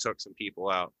almost took some people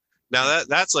out. Now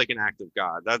that's like an act of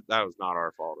God. That was not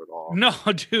our fault at all. No,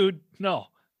 dude. No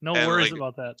worries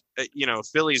about that.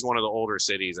 Philly's one of the older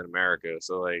cities in America.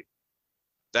 So like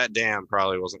that dam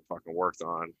probably wasn't fucking worked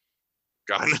on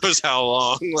God knows how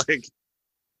long. Like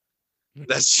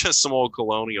That's just some old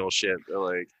colonial shit that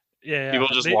like Yeah, people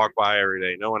just walk by every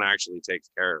day. No one actually takes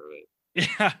care of it.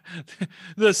 yeah.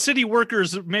 The city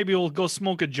workers maybe will go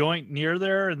smoke a joint near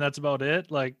there, and that's about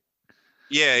it. Like,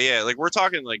 Yeah. Like we're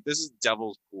talking like this is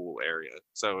Devil's Pool area.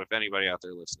 So if anybody out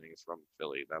there listening is from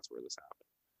Philly, that's where this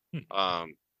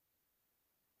happened.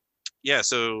 Yeah,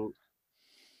 so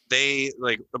they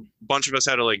like a bunch of us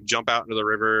had to like jump out into the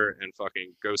river and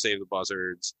fucking go save the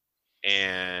buzzards.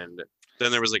 And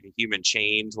then there was like a human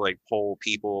chain to like pull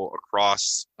people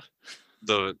across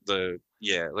the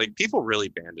yeah, like people really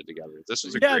banded together. This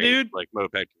was a great dude. like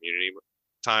moped community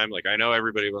time. Like I know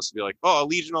everybody wants to be like, oh, a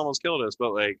Legion almost killed us,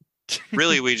 but like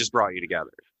really we just brought you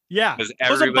together. Yeah, Because it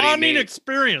was a bonding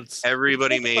experience.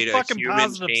 Everybody made a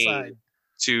human chain side.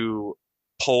 to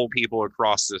pull people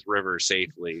across this river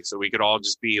safely, so we could all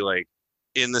just be like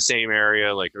in the same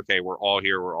area. Like, okay, we're all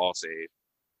here, we're all safe.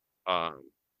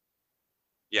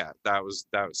 Yeah, that was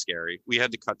scary. We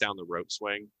had to cut down the rope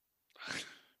swing.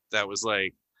 That was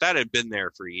like that had been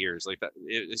there for years. Like that,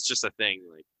 it's just a thing.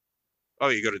 Like, oh,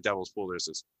 you go to Devil's Pool, there's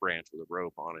this branch with a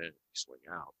rope on it. You swing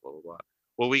out, blah blah blah.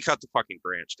 Well, we cut the fucking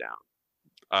branch down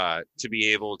to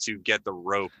be able to get the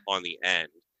rope on the end,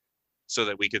 so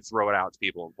that we could throw it out to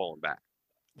people and pull them back.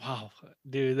 Wow,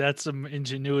 dude, that's some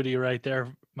ingenuity right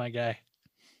there, my guy.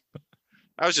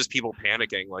 That was just people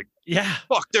panicking, like, yeah,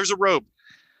 fuck, there's a rope.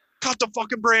 Cut the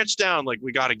fucking branch down. Like,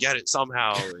 we got to get it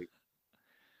somehow. Like,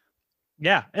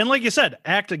 yeah, and like you said,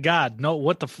 act of God. No,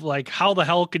 what the like? How the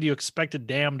hell could you expect a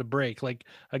dam to break? Like,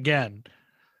 again,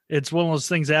 it's one of those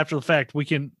things after the fact.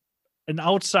 An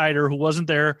outsider who wasn't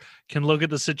there can look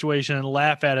at the situation and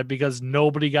laugh at it because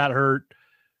nobody got hurt.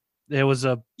 It was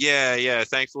a yeah.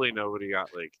 Thankfully, nobody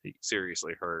got like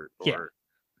seriously hurt. Or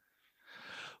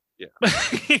yeah.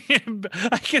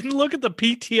 I can look at the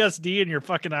PTSD in your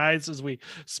fucking eyes as we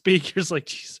speak. You're just like,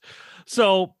 jeez.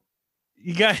 So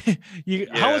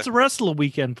how was the rest of the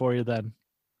weekend for you then?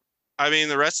 I mean,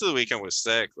 the rest of the weekend was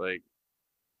sick. Like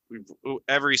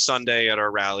every Sunday at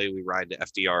our rally, we ride to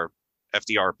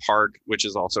FDR Park, which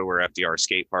is also where FDR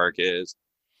Skate Park is.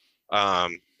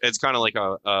 It's kind of like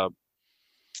a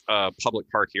public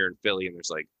park here in Philly, and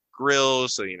there's like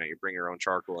grills, so you bring your own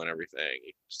charcoal and everything.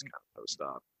 You just kind of post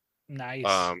up. Nice.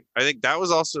 I think that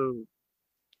was also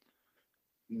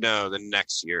the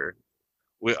next year.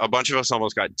 A bunch of us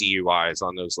almost got DUIs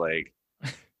on those like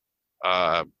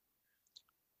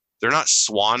they're not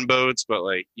swan boats, but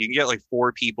like you can get like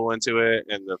 4 people into it,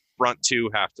 and the front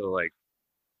 2 have to like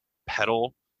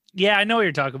pedal. Yeah, I know what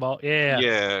you're talking about.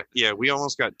 Yeah. We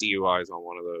almost got DUIs on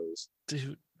one of those,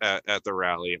 dude. At the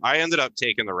rally. I ended up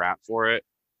taking the rap for it.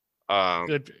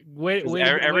 Good. Way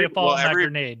to fall on that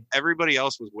grenade. Everybody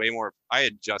else was way more. I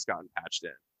had just gotten patched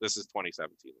in. This is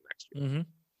 2017, the next year,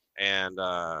 and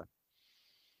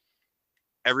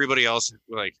everybody else,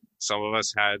 like some of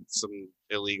us had some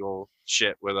illegal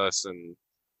shit with us, and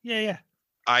yeah.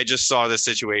 I just saw this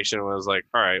situation and was like,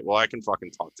 all right, well, I can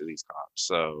fucking talk to these cops,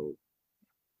 so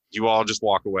you all just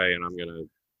walk away, and I'm gonna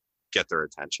get their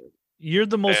attention. You're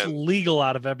the most legal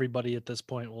out of everybody at this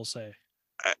point, we'll say.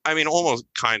 I mean, almost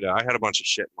kind of. I had a bunch of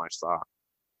shit in my stock,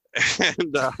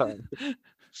 and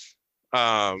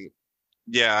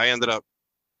yeah, I ended up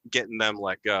getting them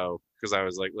let go because I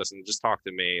was like, listen, just talk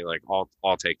to me. Like,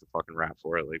 I'll take the fucking rap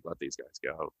for it. Like, let these guys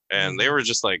go. And they were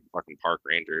just like fucking park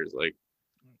rangers. Like,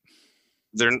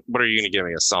 what are you gonna give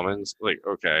me, a summons? Like,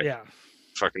 okay, yeah,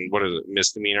 fucking what is it,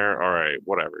 misdemeanor? All right,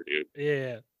 whatever, dude.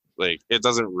 Yeah, like it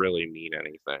doesn't really mean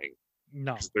anything.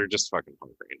 No, they're just fucking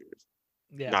park rangers.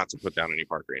 Yeah. Not to put down any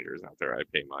park rangers out there. I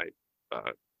pay my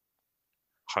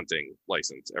hunting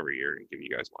license every year and give you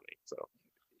guys money. So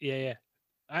yeah.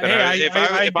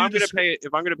 If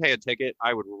I'm gonna pay a ticket,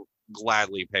 I would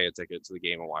gladly pay a ticket to the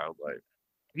Game of Wildlife.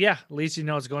 Yeah, at least you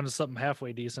know it's going to something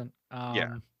halfway decent.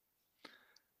 Yeah.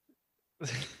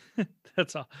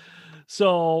 That's all.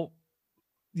 So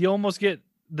you almost get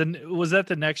was that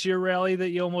the next year rally that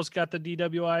you almost got the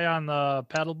DWI on the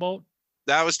paddle boat?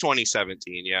 That was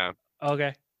 2017. Yeah.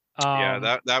 Okay.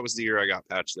 Yeah, that was the year I got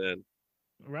patched in.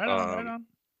 Right on.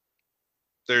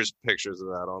 There's pictures of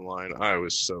that online. I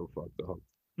was so fucked up.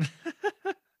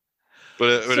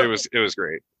 but it was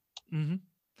great. Mm-hmm.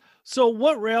 So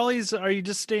what rallies are you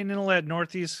just staying in that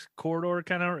Northeast corridor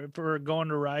kind of for going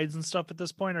to rides and stuff at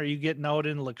this point? Are you getting out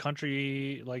into the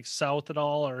country, like south at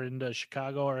all, or into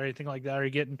Chicago or anything like that? Are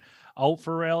you getting out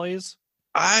for rallies?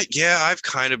 I've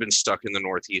kind of been stuck in the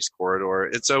Northeast corridor.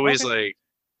 It's always like,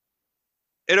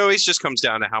 it always just comes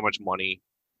down to how much money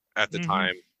at the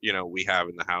time, we have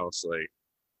in the house, like,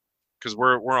 cause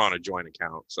we're on a joint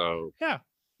account. So yeah,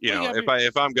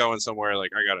 if I'm going somewhere,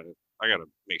 like I gotta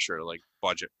make sure to like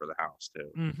budget for the house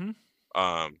too. Mm-hmm.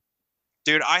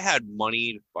 Dude, I had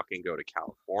money to fucking go to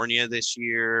California this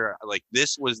year. Like,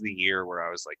 this was the year where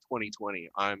I was like, 2020.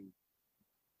 I'm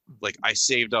like, I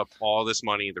saved up all this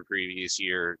money the previous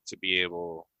year to be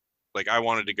able, like, I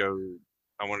wanted to go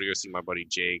see my buddy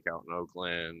Jake out in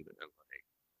Oakland, and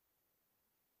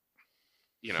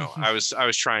like, I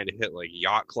was trying to hit like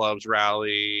yacht clubs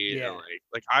rally, Yeah. and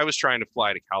like I was trying to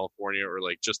fly to California or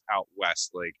like just out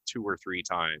west like 2 or 3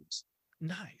 times.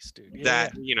 Nice, dude. Yeah.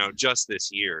 That, just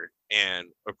this year. And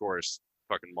of course,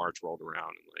 fucking March rolled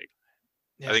around, and like,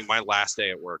 Yeah. I think my last day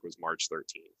at work was March 13th.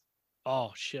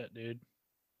 Oh shit, dude.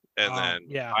 And then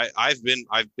yeah. I've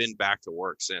been back to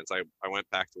work since. I went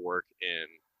back to work in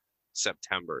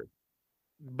September.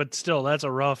 But still, that's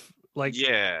a rough, like,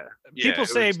 Yeah. people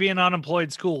say being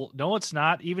unemployed's cool. No, it's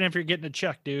not. Even if you're getting a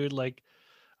check, dude, like,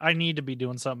 I need to be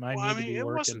doing something. I need to be it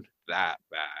working. wasn't that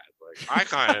bad. Like, I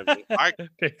kind of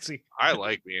Pixie. I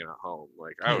like being at home.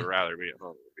 Like, I would rather be at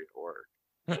home than be at work,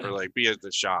 or like be at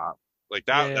the shop. Like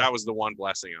that. That was the one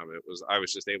blessing of it, was I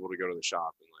was just able to go to the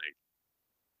shop and like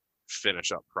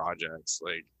finish up projects.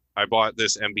 Like, I bought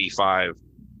this MB5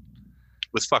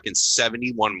 with fucking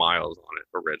 71 miles on it,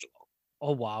 original.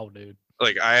 Oh wow, dude.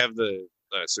 Like, I have the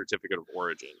certificate of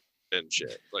origin and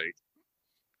shit. Like,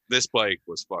 this bike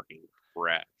was fucking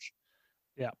fresh.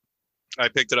 Yeah. I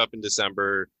picked it up in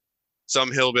December.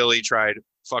 Some hillbilly tried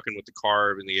fucking with the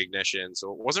carb and the ignition,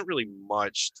 so it wasn't really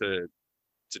much to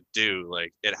do.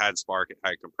 Like, it had spark, it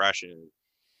had compression.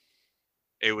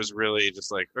 It was really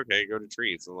just like, okay, go to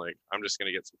treats, and like, I'm just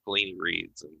gonna get some Fellini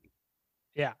reeds and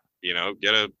get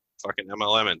a fucking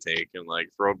MLM intake and like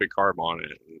throw a big carb on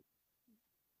it.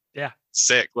 And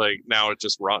sick. Like, now it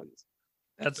just runs.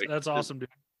 That's awesome, dude.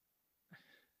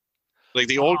 Like,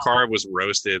 the old carb was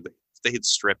roasted. They had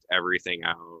stripped everything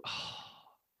out.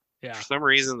 Yeah. For some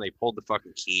reason, they pulled the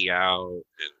fucking key out.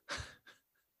 And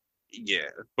yeah,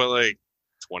 but like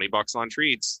 $20 on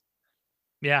treats.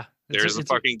 Yeah. There's a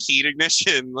fucking keyed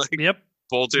ignition. Like, yep.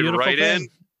 Bolted Beautiful right thing.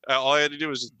 in. All I had to do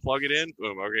was just plug it in.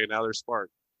 Boom. Okay, now there's spark.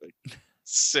 Like,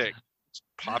 sick. Just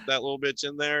pop that little bitch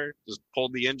in there. Just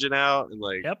pulled the engine out and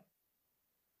like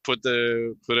put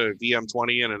a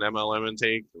VM20 and an MLM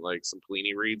intake and like some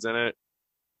Fellini reeds in it.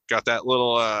 Got that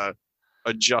little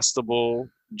adjustable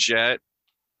jet,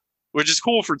 which is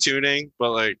cool for tuning,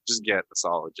 but like, just get a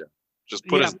solid jet. Just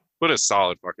put a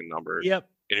solid fucking number in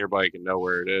your bike and know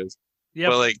where it is.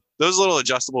 But like, those little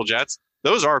adjustable jets,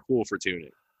 those are cool for tuning.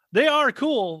 They are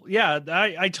cool. Yeah,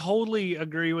 I totally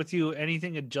agree with you.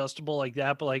 Anything adjustable like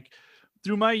that, but like,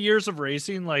 through my years of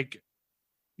racing, like,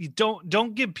 you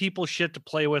don't give people shit to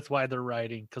play with while they're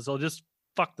riding, because they'll just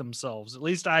fuck themselves. At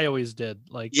least I always did.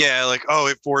 Like, like, oh,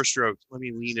 it 4-strokes. Let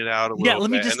me lean it out a little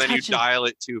bit. Just and then you dial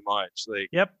it too much.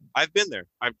 Like, I've been there.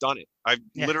 I've done it. I've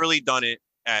literally done it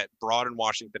at Broad and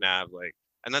Washington Ave. Like,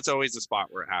 and that's always the spot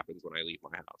where it happens when I leave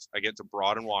my house. I get to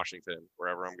Broad and Washington,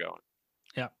 wherever I'm going.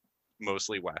 Yeah.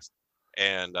 Mostly west.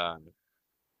 And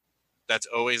that's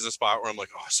always the spot where I'm like,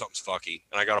 oh, something's fucky.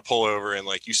 And I got to pull over, and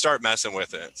like, you start messing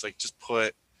with it. It's like, just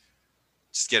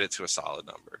get it to a solid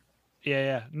number.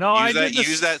 Yeah. No,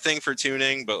 use that thing for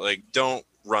tuning, but like, don't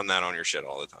run that on your shit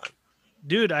all the time.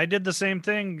 Dude, I did the same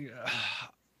thing.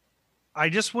 I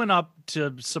just went up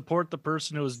to support the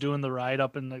person who was doing the ride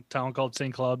up in the town called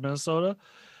St. Cloud, Minnesota.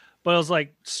 But it was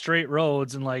like straight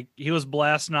roads, and like, he was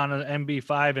blasting on an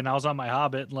MB5 and I was on my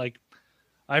Hobbit, and like,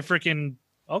 I freaking,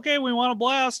 okay, we want to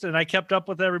blast. And I kept up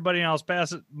with everybody, and I was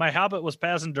passing, my Hobbit was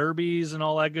passing derbies and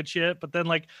all that good shit. But then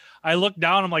like, I looked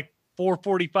down, I'm like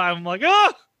 445. I'm like,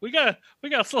 we got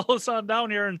to slow this on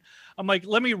down here. And I'm like,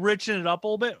 let me richen it up a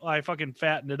little bit. I fucking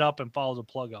fattened it up and followed the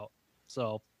plug out.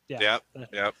 So Yep.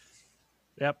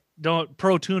 Don't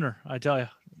pro tuner, I tell you.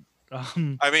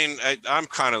 I mean, I'm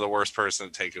kind of the worst person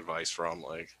to take advice from.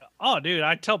 Like, oh, dude,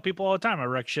 I tell people all the time I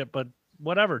wreck shit, but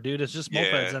whatever, dude. It's just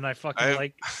mopeds, and I fucking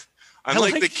like. I'm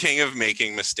like the king of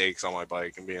making mistakes on my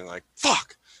bike and being like,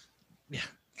 "Fuck." Yeah.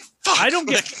 Fuck. I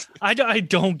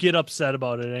don't get upset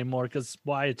about it anymore, because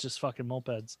why? It's just fucking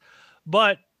mopeds.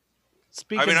 But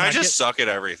speaking, I mean, I just suck at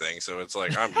everything, so it's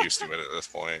like, I'm used to it at this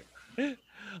point.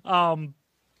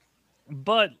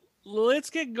 But let's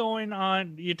get going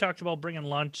on. You talked about bringing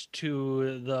lunch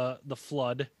to the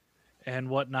flood and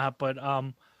whatnot, but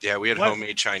yeah, we had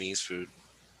homemade Chinese food.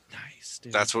 Nice,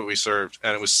 dude. That's what we served,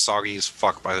 and it was soggy as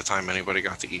fuck by the time anybody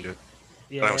got to eat it.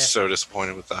 Yeah, and I was so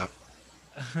disappointed with that.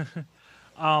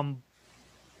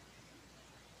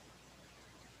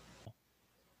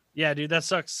 Yeah, dude, that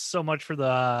sucks so much for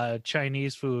the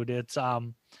Chinese food. It's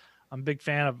I'm a big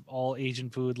fan of all Asian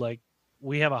food. Like,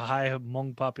 we have a high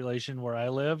Hmong population where I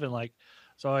live, and like,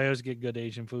 so I always get good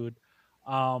Asian food.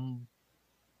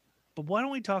 But why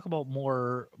don't we talk about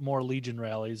more Legion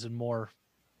rallies and more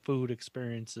food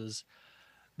experiences?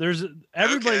 There's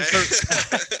everybody's heard,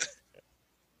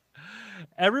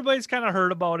 everybody's kind of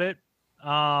heard about it.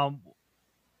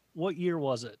 What year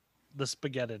was it? The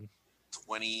Spaghetti.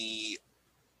 2018.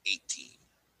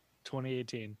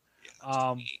 2018. Yeah,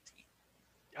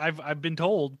 2018. I've been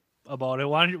told about it.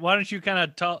 Why don't you kind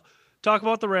of talk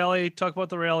about the rally,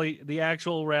 the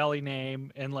actual rally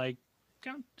name, and like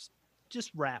kind of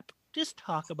just rap. Just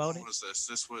talk about it. What was this?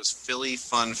 This was Philly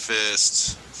Fun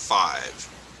Fist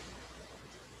 5.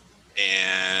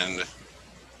 And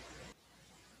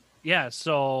yeah,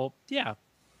 so yeah.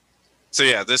 So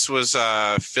yeah, this was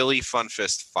Philly Fun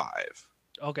Fist 5.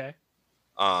 Okay.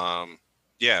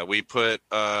 Yeah, we put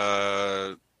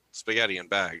spaghetti in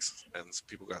bags and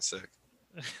people got sick.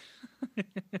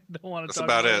 Don't want to. That's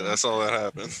about it. That's all that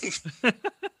happened.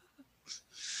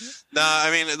 Nah,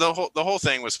 I mean the whole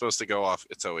thing was supposed to go off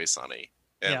It's Always Sunny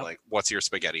and like, what's your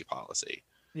spaghetti policy?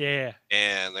 Yeah.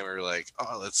 And then we were like,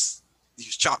 oh, let's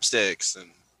use chopsticks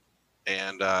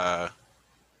and hot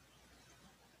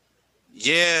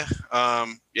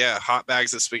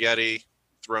bags of spaghetti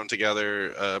thrown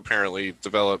together apparently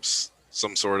develops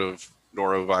some sort of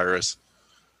norovirus.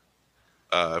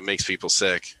 Makes people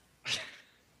sick.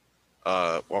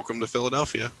 Welcome to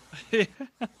Philadelphia.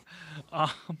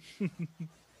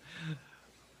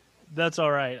 That's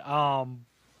all right.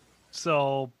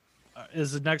 So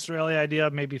is the next rally idea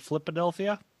maybe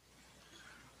Flipadelphia?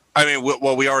 I mean,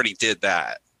 we already did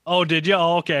that. Oh, did you?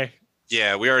 Oh, okay.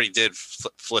 Yeah, we already did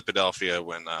Flipadelphia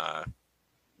when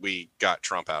we got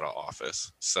Trump out of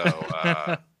office. So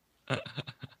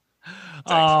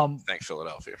thank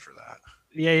Philadelphia for that.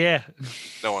 Yeah.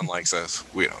 No one likes us.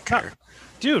 We don't care.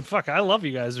 Dude, fuck, I love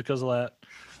you guys because of that.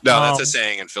 No, that's a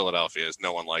saying in Philadelphia is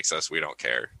no one likes us. We don't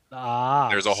care.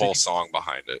 There's a whole song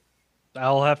behind it.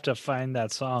 I'll have to find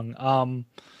that song.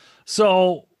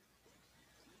 So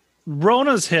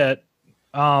Rona's hit.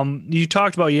 You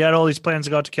talked about you had all these plans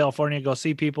to go out to California, go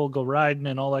see people, go riding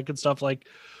and all that good stuff. Like,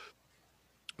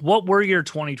 what were your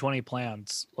 2020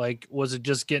 plans? Like, was it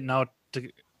just getting out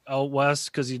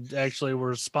west because you actually were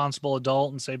a responsible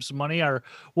adult and saved some money, or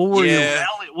what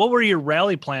were your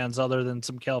rally plans other than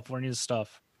some California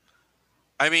stuff?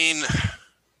 I mean,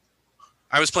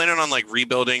 I was planning on like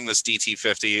rebuilding this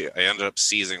DT50. I ended up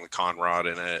seizing the Conrod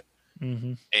in it,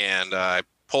 and I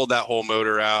pulled that whole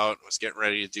motor out. Was getting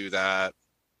ready to do that,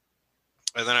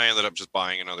 and then I ended up just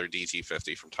buying another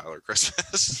DT50 from Tyler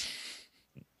Christmas.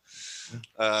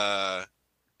 Then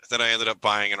I ended up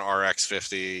buying an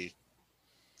RX50.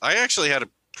 I actually had a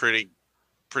pretty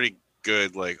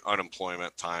good like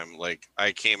unemployment time. Like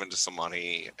I came into some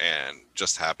money and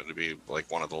just happened to be like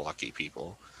one of the lucky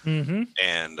people.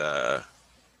 And I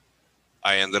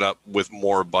ended up with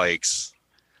more bikes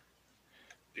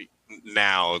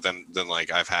now than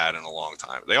like I've had in a long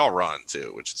time. They all run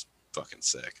too, which is fucking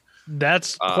sick.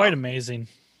 That's quite amazing.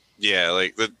 Yeah,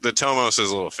 like the Tomos is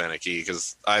a little finicky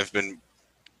because I've been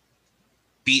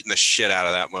beating the shit out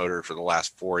of that motor for the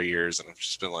last 4 years, and I've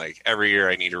just been like, every year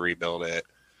I need to rebuild it,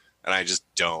 and I just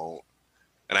don't.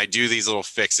 And I do these little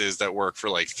fixes that work for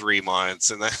like 3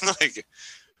 months, and then like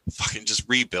fucking just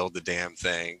rebuild the damn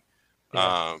thing.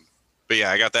 Yeah. But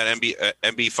yeah, I got that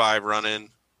MB5 running.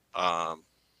 Got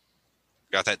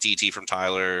that DT from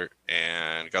Tyler,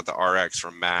 and got the RX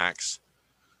from Max.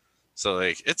 So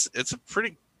like it's a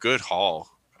pretty good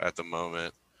haul at the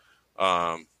moment.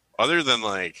 Other than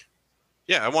like,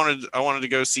 yeah, I wanted to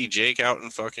go see Jake out in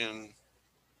fucking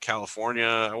California.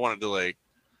 I wanted to like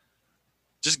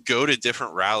just go to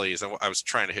different rallies. I was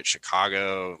trying to hit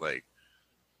Chicago. Like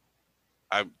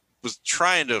I was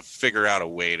trying to figure out a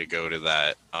way to go to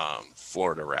that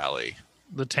Florida rally.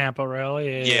 The Tampa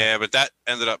rally? Yeah, but that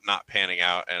ended up not panning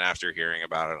out. And after hearing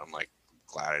about it, I'm like,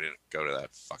 glad I didn't go to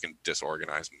that fucking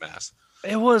disorganized mess.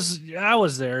 I was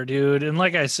there, dude. And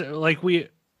like I said, like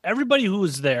everybody who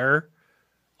was there,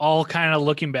 all kind of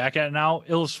looking back at it now,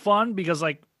 it was fun because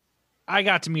like I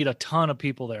got to meet a ton of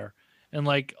people there, and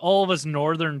like all of us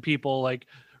northern people, like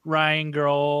Ryan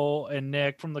Groh and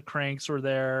Nick from the Cranks were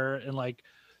there, and like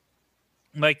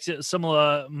some of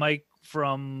the Mike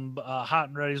from Hot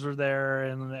and Ready's were there,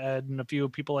 and Ed and a few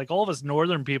people. Like all of us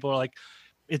northern people are like,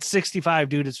 it's 65,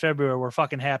 dude. It's February. We're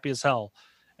fucking happy as hell,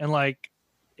 and like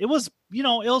it was, it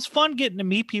was fun getting to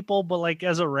meet people. But like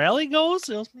as a rally goes,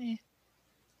 it was me.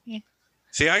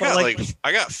 See, I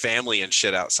got family and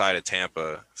shit outside of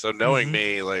Tampa. So knowing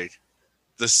me, like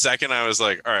the second I was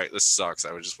like, all right, this sucks,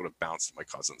 I would have bounced to my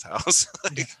cousin's house.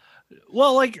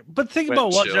 But think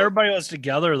about what everybody was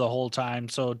together the whole time.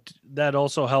 So that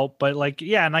also helped. But like,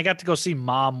 yeah. And I got to go see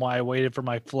Mom while I waited for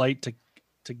my flight to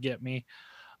to get me.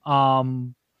 But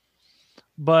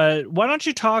why don't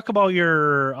you talk about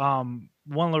your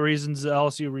one of the reasons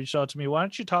LSU reached out to me? Why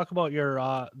don't you talk about your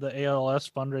the ALS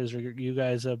fundraiser you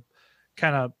guys have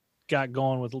kind of got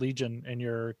going with Legion and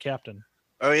your captain?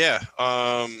 Oh yeah.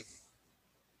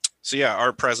 So yeah,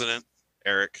 our president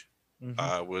Eric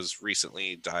was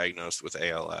recently diagnosed with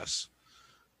ALS.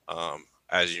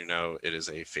 As you know, it is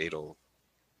a fatal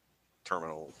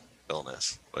terminal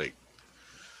illness. Like,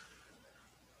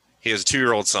 he has a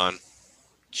 2-year-old son,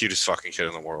 cutest fucking kid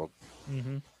in the world.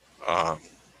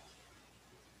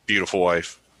 Beautiful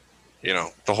wife. You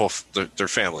know, their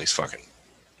family's fucking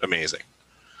amazing.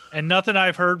 And nothing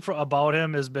I've heard about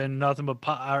him has been nothing but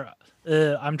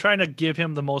I'm trying to give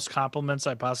him the most compliments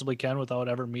I possibly can without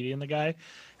ever meeting the guy.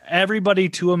 Everybody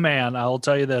to a man, I'll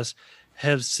tell you this,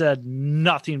 have said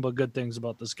nothing but good things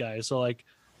about this guy. So like,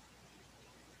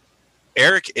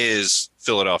 Eric is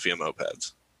Philadelphia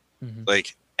Mopeds.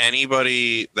 Like,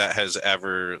 anybody that has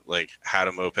ever like had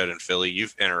a moped in Philly,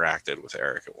 you've interacted with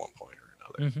Eric at one point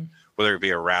or another, whether it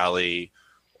be a rally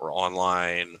or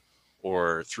online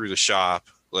or through the shop.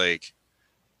 Like,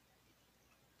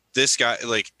 this guy,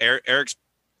 like Eric's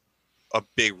a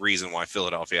big reason why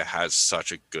Philadelphia has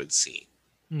such a good scene.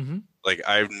 Like,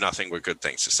 I have nothing but good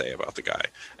things to say about the guy.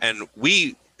 And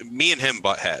me and him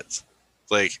butt heads.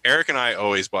 Like, Eric and I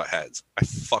always butt heads. I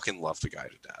fucking love the guy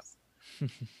to death.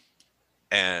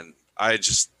 And I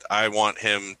want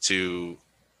him to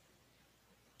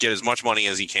get as much money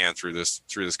as he can through this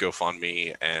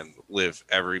GoFundMe and live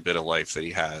every bit of life that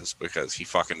he has, because he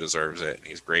fucking deserves it and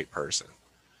he's a great person.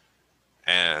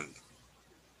 And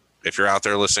if you're out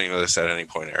there listening to this at any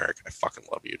point, Eric, I fucking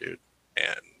love you, dude.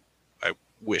 And I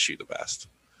wish you the best.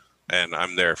 And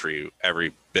I'm there for you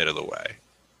every bit of the way.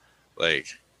 Like,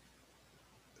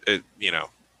 it, you know,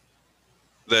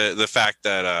 the fact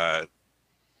that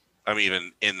I'm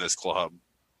even in this club,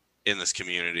 in this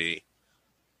community,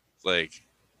 like,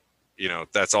 you know,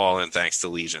 that's all in thanks to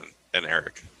Legion and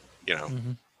Eric, you know.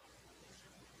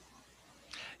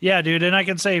 Yeah, dude. And I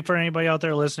can say for anybody out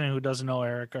there listening who doesn't know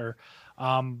Eric, or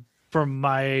from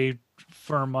my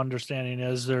firm understanding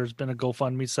is there's been a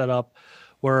GoFundMe set up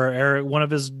where Eric, one of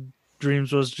his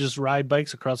dreams was just ride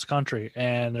bikes across the country,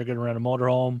 and they're going to rent a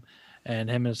motorhome, and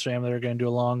him and his family are going to do a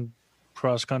long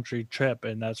cross country trip,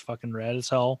 and that's fucking rad as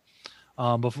hell.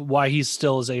 But why he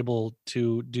still is able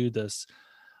to do this,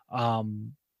 I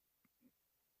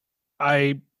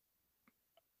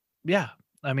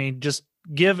mean, just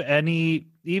give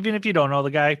even if you don't know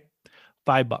the guy,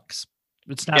 $5.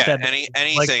 It's not that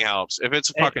anything helps. If it's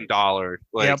a fucking $1,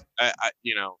 like, I,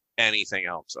 you know, anything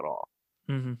helps at all.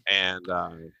 And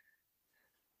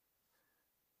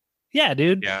yeah,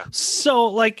 dude. Yeah. So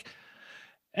like,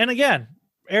 and again,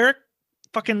 Eric,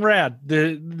 fucking rad.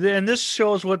 And this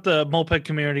shows what the moped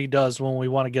community does when we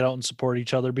want to get out and support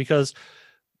each other, because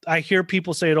I hear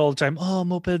people say it all the time. Oh,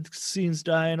 moped scene's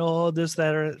dying. Oh, this,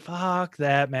 that, or fuck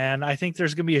that, man. I think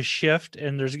there's going to be a shift,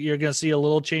 and you're going to see a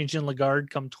little change in Lagarde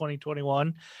come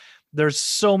 2021. There's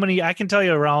so many, I can tell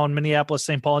you, around Minneapolis,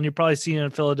 St. Paul, and you're probably seeing it in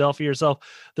Philadelphia yourself.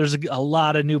 There's a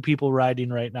lot of new people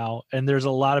riding right now. And there's a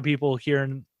lot of people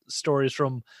hearing stories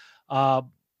from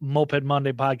Moped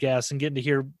Monday podcast and getting to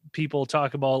hear people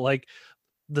talk about like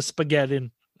the spaghetti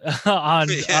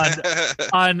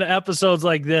on episodes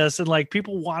like this, and like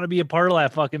people want to be a part of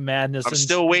that fucking madness. I'm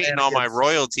still waiting on my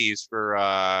royalties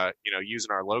for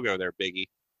using our logo there, Biggie.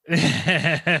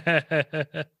 It's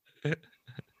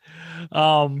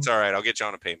all right. I'll get you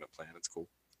on a payment plan. It's cool.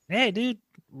 Hey, dude,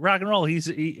 rock and roll.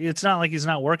 It's not like he's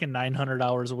not working 900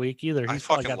 hours a week either. I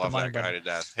fucking love that guy to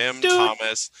death. Him, dude.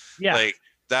 Thomas, yeah, like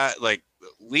that. Like,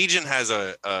 Legion has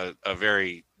a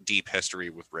very deep history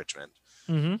with Richmond.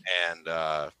 And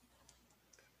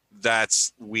they're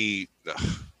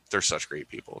such great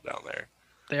people down there.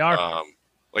 They are.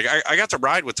 Like, I got to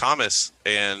ride with Thomas,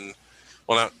 and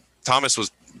Thomas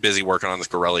was busy working on this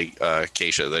Gorelli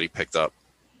Acacia that he picked up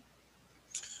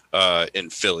in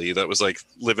Philly that was like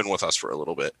living with us for a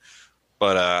little bit.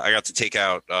 But I got to take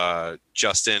out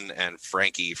Justin and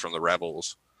Frankie from the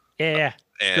Rebels. Yeah,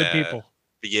 good people.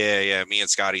 Yeah. Me and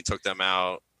Scotty took them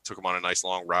out, took them on a nice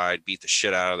long ride, beat the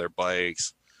shit out of their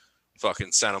bikes,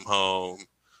 fucking sent them home.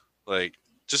 Like,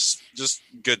 just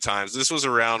good times. This was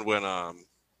around when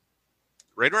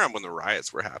right around when the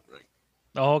riots were happening.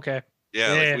 Oh, okay.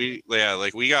 Yeah,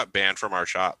 we got banned from our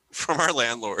shop from our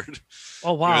landlord.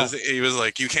 Oh wow. He was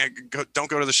like, you can't go, don't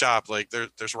go to the shop. Like,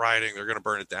 there's rioting. They're gonna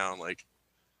burn it down. Like,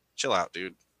 chill out,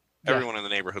 dude. Everyone in the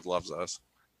neighborhood loves us.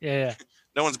 Yeah.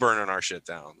 No one's burning our shit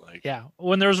down. Like, yeah,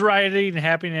 when there was rioting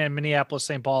happening in Minneapolis,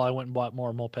 St. Paul, I went and bought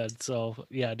more mopeds. So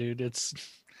yeah, dude,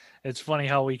 it's funny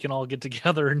how we can all get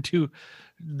together and do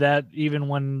that even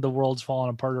when the world's falling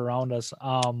apart around us.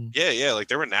 Yeah. Like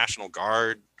there were National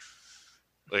Guard.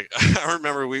 Like I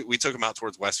remember we took them out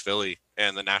towards West Philly,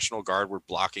 and the National Guard were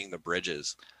blocking the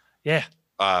bridges. Yeah.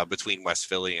 Between West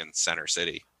Philly and Center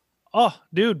City. Oh,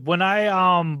 dude, when it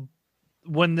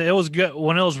was good,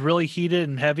 when it was really heated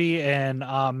and heavy in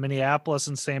Minneapolis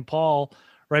and St. Paul,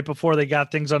 right before they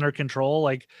got things under control,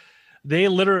 like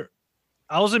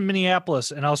I was in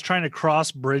Minneapolis and I was trying to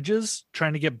cross bridges,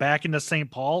 trying to get back into St.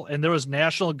 Paul, and there was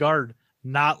National Guard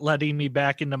not letting me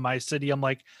back into my city. I'm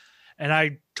like, and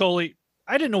I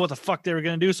didn't know what the fuck they were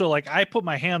going to do. So like I put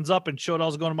my hands up and showed I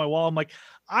was going to my wall. I'm like,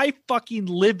 I fucking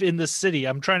live in the city.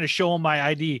 I'm trying to show them my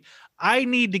ID. I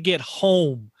need to get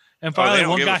home. And finally, they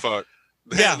don't give a fuck.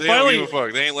 Yeah, they finally, don't give a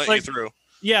fuck. They ain't letting you through.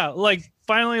 Yeah, like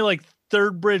finally, like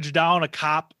third bridge down,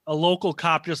 a local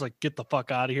cop, just like get the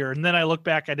fuck out of here. And then I look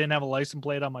back, I didn't have a license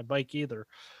plate on my bike either,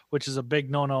 which is a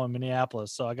big no-no in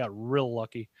Minneapolis. So I got real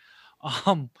lucky.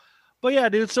 But yeah,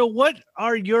 dude. So what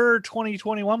are your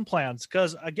 2021 plans?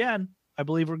 Because again, I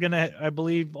believe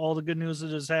all the good news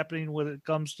that is happening when it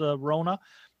comes to Rona.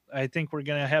 I think we're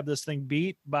gonna have this thing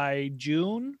beat by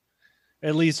June,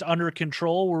 at least under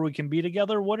control, where we can be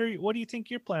together. What do you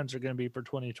think your plans are going to be for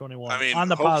 2021? I mean, on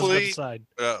the positive side,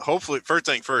 hopefully, first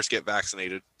thing first, get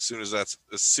vaccinated as soon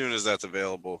as that's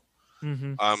available.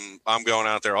 Mm-hmm. I'm going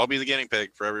out there. I'll be the guinea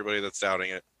pig for everybody that's doubting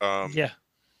it. Yeah,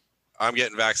 I'm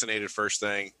getting vaccinated first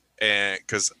thing, and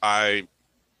because I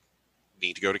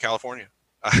need to go to California.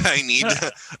 I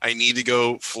need to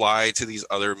go fly to these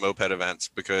other moped events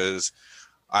because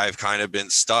I've kind of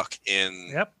been stuck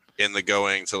in the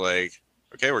going to like,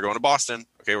 okay, we're going to Boston.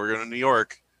 Okay, we're going to New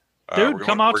York. Dude,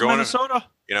 come out to Minnesota.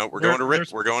 We're going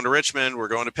to Richmond. We're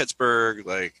going to Pittsburgh.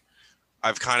 Like,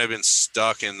 I've kind of been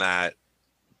stuck in that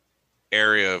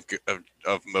area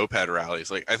of moped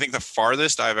rallies. Like, I think the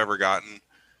farthest I've ever gotten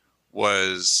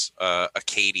was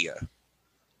Acadia,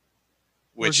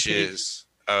 which is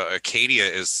Acadia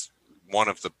is one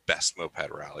of the best moped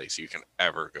rallies you can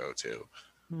ever go to.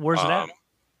 Where's it at?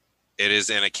 It is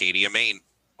in Acadia, Maine.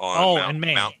 In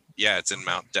Maine. It's in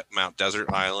Mount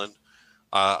Desert Island.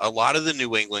 A lot of the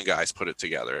New England guys put it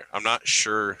together. I'm not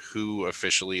sure who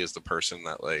officially is the person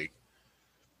that like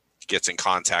gets in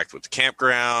contact with the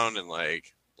campground and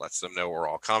like lets them know we're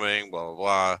all coming, blah blah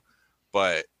blah.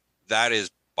 But that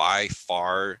is by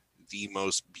far the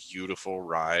most beautiful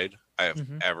ride I have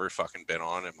ever fucking been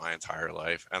on in my entire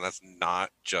life, and that's not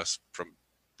just from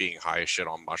being high as shit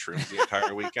on mushrooms the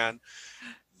entire weekend.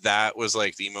 That was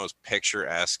like the most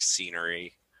picturesque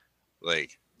scenery.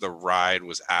 Like the ride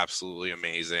was absolutely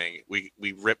amazing. We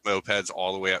ripped mopeds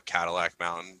all the way up Cadillac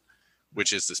Mountain,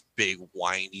 which is this big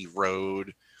windy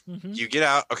road. Mm-hmm. You get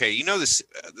out. Okay, you know this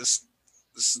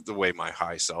is the way my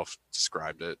high self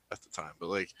described it at the time. But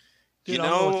like, dude, you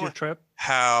know with your trip?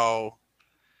 How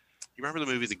you remember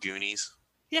the movie The Goonies?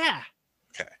 Yeah.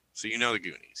 Okay, so you know The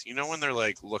Goonies. You know when they're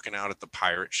like looking out at the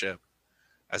pirate ship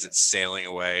as it's sailing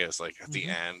away, as like at the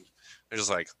end, there's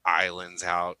like islands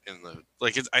out in the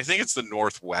I think it's the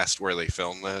Northwest where they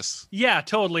film this. Yeah,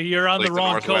 totally. You're on the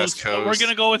wrong coast. We're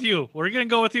gonna go with you.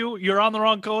 You're on the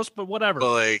wrong coast, but whatever.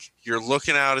 But like you're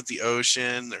looking out at the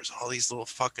ocean. There's all these little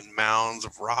fucking mounds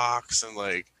of rocks and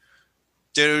like,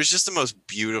 dude, it was just the most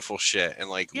beautiful shit. And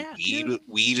like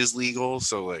weed is legal,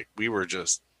 so like we were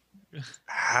just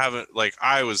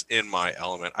I was in my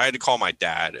element. I had to call my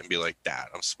dad and be like, Dad,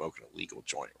 I'm smoking a legal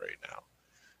joint right now.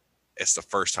 It's the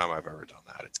first time I've ever done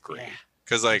that. It's great.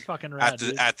 Because like at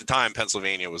the time,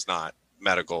 Pennsylvania was not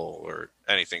medical or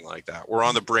anything like that. We're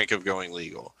on the brink of going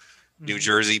legal. New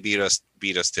Jersey beat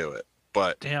us to it.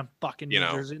 But damn fucking New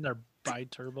Jersey and their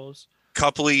bi-turbos.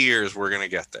 Couple of years we're gonna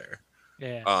get there.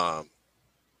 Yeah.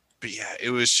 But yeah,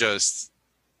 it was just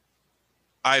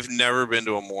I've never been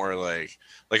to a more like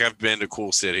I've been to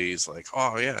cool cities, like,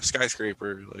 oh yeah,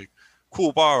 skyscraper, like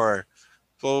cool bar,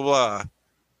 blah, blah, blah.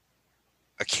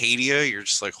 Acadia, you're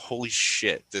just like, holy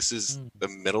shit, this is the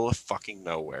middle of fucking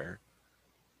nowhere.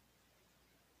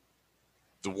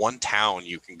 The one town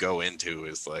you can go into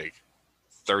is like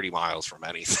 30 miles from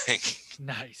anything.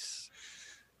 Nice.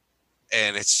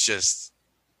 And it's just,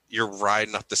 you're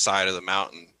riding up the side of the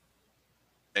mountain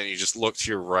and you just look to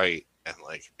your right and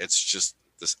like, it's just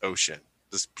this ocean.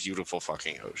 This beautiful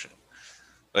fucking ocean.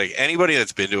 Like anybody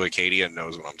that's been to Acadia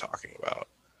knows what I'm talking about.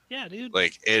 Yeah, dude.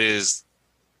 Like it is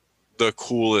the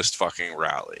coolest fucking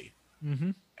rally.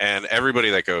 And everybody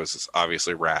that goes is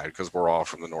obviously rad because we're all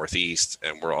from the Northeast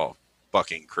and we're all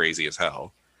fucking crazy as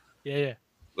hell. Yeah.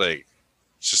 Like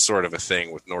it's just sort of a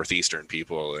thing with Northeastern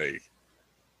people. Like,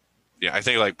 yeah, I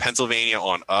think like Pennsylvania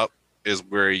on up is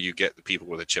where you get the people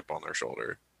with a chip on their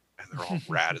shoulder. and they're all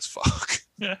rad as fuck.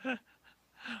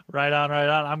 Right on, right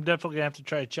on. I'm definitely gonna have to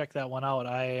try to check that one out.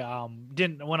 I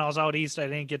didn't when I was out east. I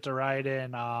didn't get to ride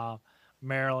in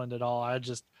Maryland at all.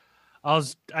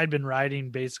 I'd been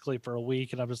riding basically for a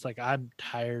week, and I'm just like, I'm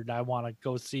tired. I want to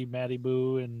go see Matty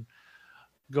Boo and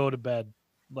go to bed.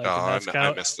 Like, Oh, and that's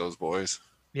I miss those boys.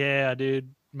 Yeah,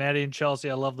 dude. Maddie and Chelsea,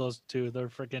 I love those two. They're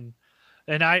freaking.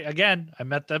 And I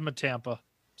met them in Tampa.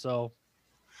 So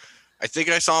I think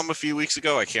I saw them a few weeks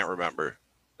ago. I can't remember.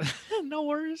 no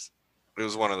worries. It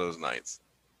was one of those nights.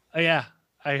 Yeah,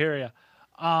 I hear you.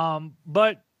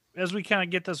 But as we kind of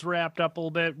get this wrapped up a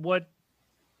little bit, what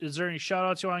is there any shout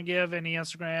outs you want to give? Any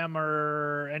Instagram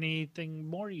or anything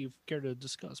more you care to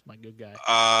discuss, my good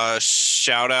guy?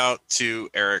 Shout out to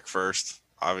Eric first,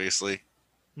 obviously.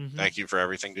 Mm-hmm. Thank you for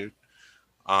everything, dude.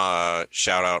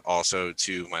 Shout out also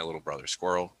to my little brother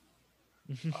Squirrel.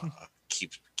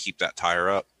 Keep that tire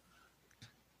up.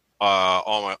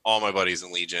 All my buddies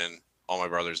in Legion, all my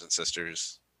brothers and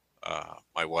sisters,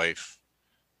 my wife,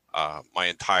 my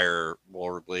entire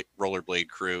rollerblade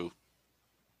crew.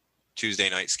 Tuesday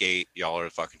night skate, y'all are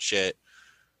fucking shit.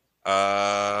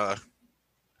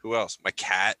 Who else? My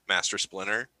cat, Master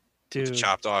Splinter, dude, with the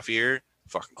chopped off ear,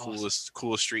 fucking awesome.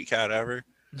 coolest street cat ever.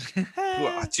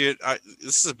 Dude,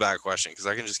 this is a bad question because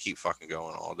I can just keep fucking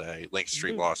going all day. Lincoln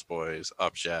Street Lost Boys,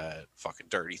 Upjet, fucking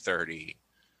Dirty 30,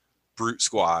 Brute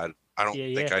Squad. I don't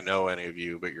think I know any of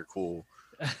you, but you're cool.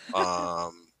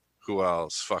 Who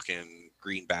else? Fucking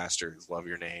Green Bastards, love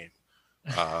your name.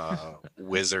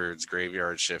 Wizards,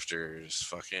 Graveyard Shifters,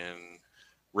 fucking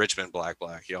Richmond Black,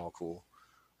 y'all cool.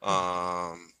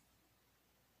 Fuck,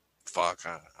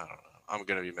 I don't know. I'm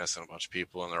gonna be missing a bunch of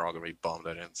people, and they're all gonna be bummed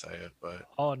I didn't say it. But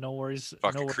oh, no worries.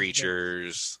 Fucking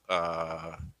Creatures,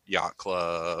 Yacht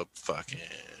Club, fucking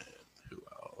who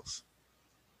else?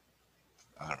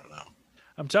 I don't know.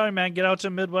 I'm telling you, man, get out to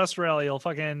Midwest Rally. You'll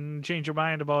fucking change your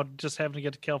mind about just having to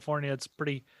get to California. It's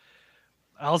pretty.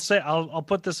 I'll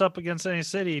put this up against any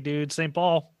city, dude. St.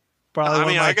 Paul.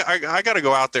 Probably. I mean, I got to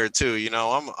go out there too. You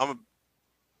know,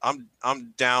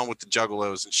 I'm down with the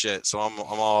juggalos and shit. So I'm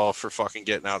all for fucking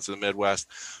getting out to the Midwest.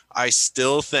 I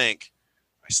still think,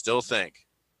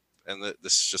 and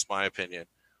this is just my opinion.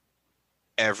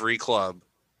 Every club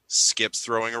skips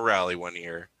throwing a rally one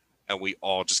year, and we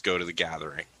all just go to the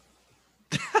gathering.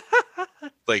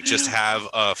 Like, just have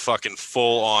a fucking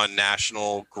full-on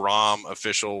national Grom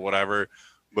official whatever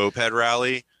moped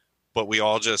rally, but we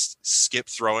all just skip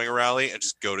throwing a rally and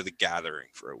just go to the gathering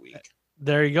for a week.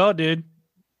 There you go, dude.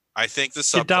 I think the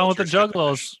get down with the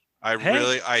juggalos. I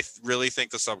really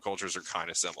think the subcultures are kind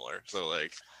of similar. So,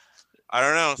 like, I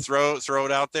don't know. Throw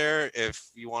it out there. If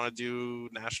you want to do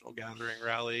national gathering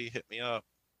rally, hit me up.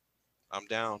 I'm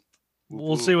down.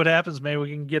 We'll see what happens. Maybe we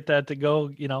can get that to go.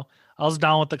 You know, I was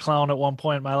down with the clown at one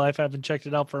point in my life. I haven't checked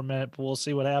it out for a minute, but we'll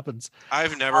see what happens.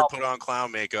 I've never put on clown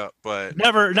makeup, but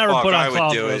never put on I clown. I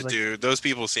would do it, dude. Those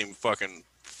people seem fucking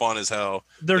fun as hell.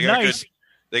 They're nice.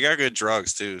 They got good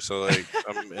drugs too, so like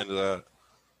I'm into that.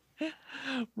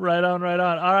 Right on.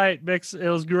 All right, Bix, it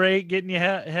was great getting you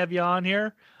have you on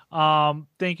here.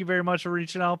 Thank you very much for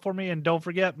reaching out for me, and don't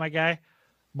forget, my guy,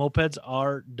 mopeds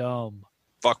are dumb.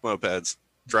 Fuck mopeds.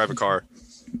 Drive a car.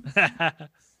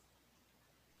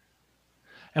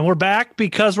 And we're back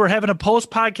because we're having a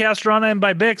post-podcast run-in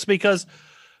by Bix because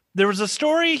there was a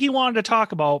story he wanted to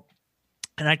talk about,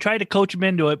 and I tried to coach him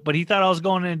into it, but he thought I was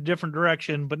going in a different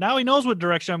direction. But now he knows what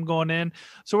direction I'm going in,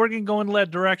 so we're going to go in that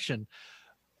direction.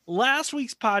 Last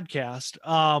week's podcast,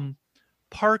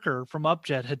 Parker from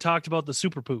Upjet had talked about the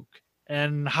Super Pook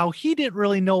and how he didn't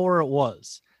really know where it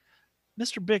was.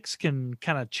 Mr. Bix can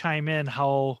kind of chime in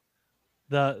how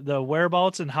the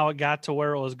whereabouts and how it got to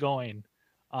where it was going.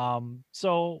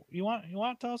 So you want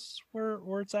to tell us where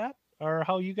it's at, or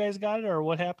how you guys got it, or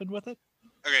what happened with it?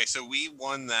 Okay, so we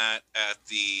won that at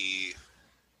the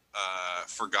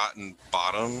Forgotten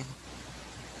Bottom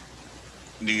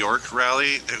New York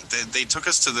rally. They took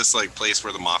us to this like place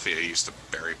where the mafia used to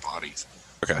bury bodies.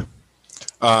 Okay.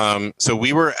 So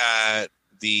we were at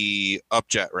the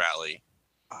Upjet rally.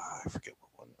 I forget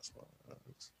what one this was.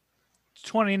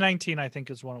 2019, I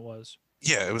think, is when it was.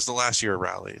 Yeah, it was the last year of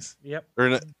rallies. Yep.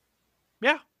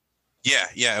 Yeah,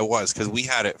 it was, because we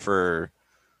had it for,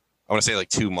 I want to say, like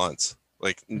 2 months.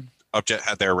 Like, Upjet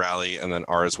had their rally, and then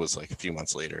ours was like a few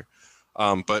months later.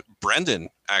 But Brendan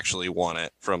actually won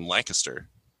it from Lancaster.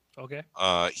 Okay.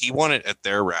 He won it at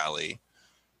their rally,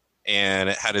 and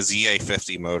it had a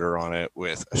ZA50 motor on it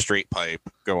with a straight pipe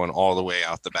going all the way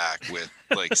out the back with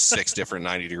like 6 different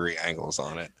 90-degree angles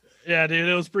on it. Yeah, dude,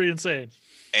 it was pretty insane.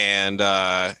 And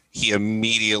he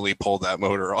immediately pulled that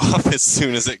motor off as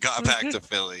soon as it got back to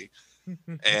Philly.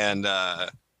 And yeah,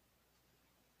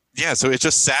 so it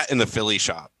just sat in the Philly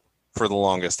shop for the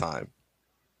longest time.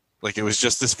 Like it was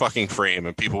just this fucking frame,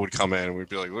 and people would come in and we'd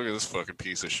be like, look at this fucking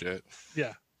piece of shit.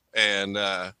 Yeah. And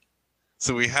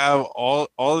so we have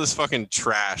all this fucking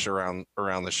trash around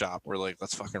the shop. We're like,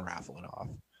 let's fucking raffle it off.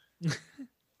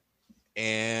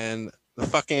 And the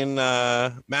fucking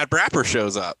Mad Brapper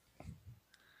shows up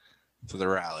to the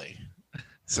rally.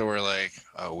 So we're like,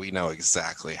 oh, we know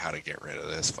exactly how to get rid of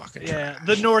this fucking trash.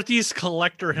 The Northeast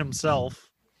collector himself.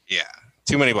 Yeah.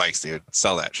 Too many bikes, dude.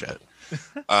 Sell that shit.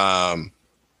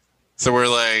 So we're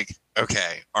like,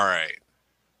 okay, all right.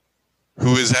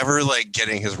 Who is ever like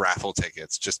getting his raffle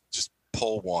tickets, just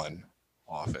pull one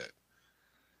off it.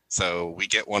 So we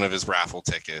get one of his raffle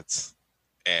tickets,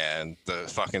 and the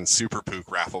fucking Super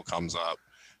Pook raffle comes up.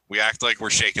 We act like we're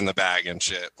shaking the bag and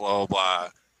shit, blah, blah, blah.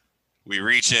 We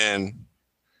reach in.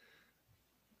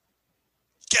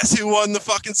 Guess who won the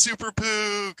fucking Super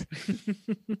Pook?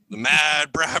 The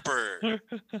Mad Brapper.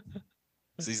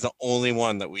 So he's the only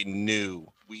one that we knew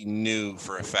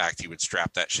for a fact he would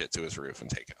strap that shit to his roof and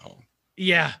take it home.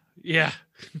 Yeah.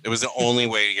 It was the only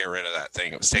way to get rid of that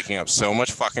thing. It was taking up so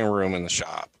much fucking room in the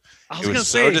shop. It was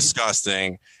so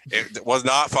disgusting. It was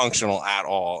not functional at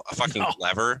all. A fucking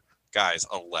lever. Guys,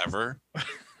 a lever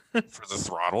for the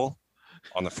throttle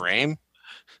on the frame?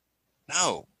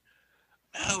 No.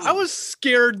 I was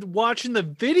scared watching the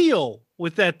video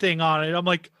with that thing on it. I'm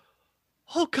like,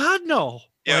 oh God, no.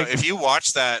 Yeah, like, if you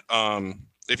watch that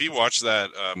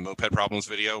Moped Problems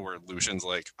video where Lucian's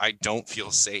like, I don't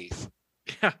feel safe.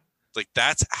 Yeah. Like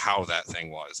that's how that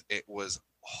thing was. It was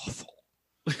awful.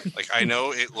 Like I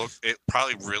know it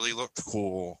probably really looked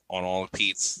cool on all of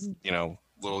Pete's,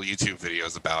 little YouTube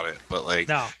videos about it, but like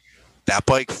that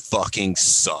bike fucking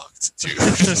sucked, dude.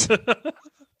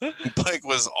 Bike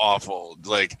was awful.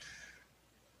 Like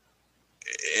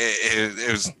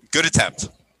it was good attempt.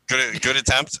 Good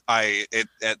attempt.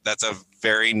 That's a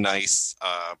very nice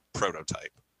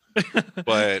prototype,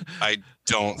 but I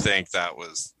don't think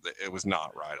it was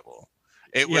not rideable.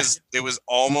 It was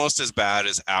almost as bad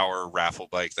as our raffle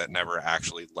bike that never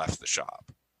actually left the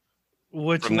shop.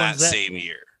 Which from that same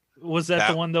year? Was that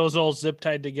the one that was all zip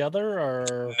tied together,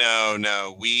 or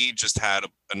no? We just had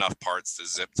enough parts to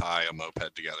zip tie a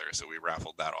moped together, so we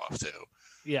raffled that off too.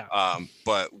 Yeah.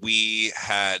 But we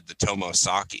had the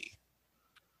Tomosaki,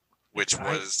 which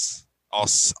was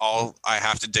I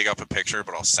have to dig up a picture,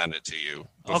 but I'll send it to you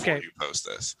before you post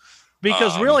this.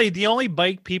 Because really, the only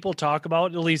bike people talk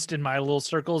about, at least in my little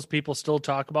circles, people still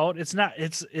talk about, it's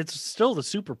still the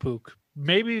Super Pook.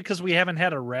 Maybe because we haven't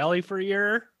had a rally for a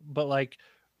year, but like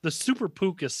the Super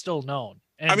Pook is still known.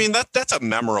 And, I mean, that's a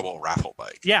memorable raffle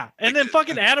bike. Yeah. And then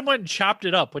fucking Adam went and chopped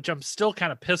it up, which I'm still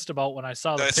kind of pissed about when I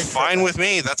saw that. That's fine with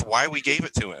me. That's why we gave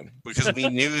it to him, because we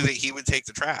knew that he would take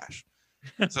the trash.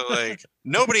 So like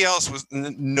nobody else was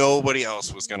going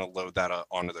to load that up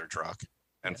onto their truck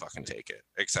and fucking take it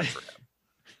except for him.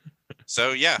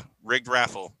 So yeah, rigged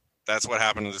raffle. That's what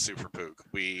happened to the Super Pook.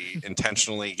 We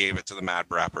intentionally gave it to the Mad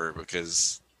Brapper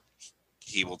because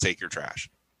he will take your trash.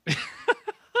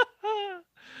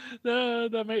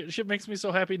 That shit makes me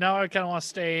so happy. Now I kind of want to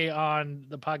stay on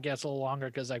the podcast a little longer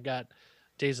because I've got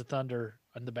Days of Thunder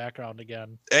in the background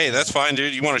again. Hey, that's fine,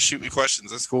 dude. You want to shoot me questions?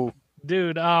 That's cool.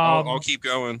 Dude, I'll keep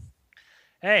going.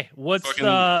 Hey, what's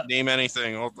fucking name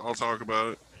anything? I'll talk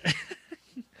about it.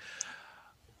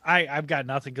 I've got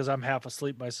nothing because I'm half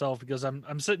asleep myself because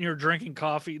I'm sitting here drinking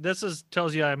coffee.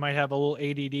 Tells you I might have a little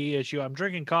ADD issue. I'm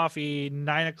drinking coffee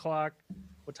 9:00.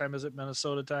 What time is it?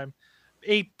 Minnesota time.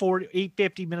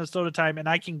 8:50 Minnesota time, and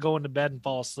I can go into bed and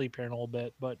fall asleep here in a little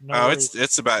bit. But no, it's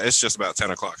just about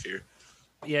 10:00 here.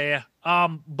 Yeah.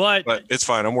 But it's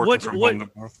fine. I'm working from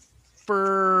home tomorrow.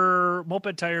 For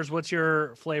moped tires, what's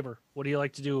your flavor? What do you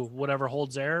like to do? Whatever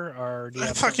holds air, or do you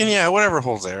have whatever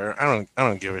holds air. I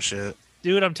don't give a shit.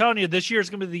 Dude, I'm telling you, this year is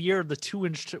gonna be the year of the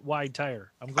 2-inch wide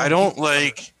tire. I don't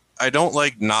like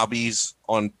knobbies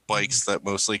on bikes that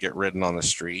mostly get ridden on the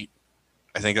street.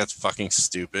 I think that's fucking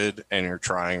stupid, and you're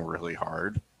trying really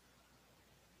hard.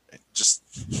 Just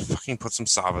fucking put some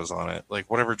Savas on it, like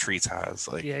whatever Treats has.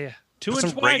 Like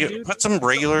 2-inch wide, dude. Put some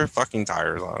regular fucking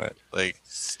tires on it. Like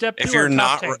if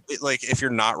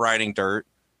you're not riding dirt,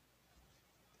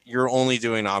 you're only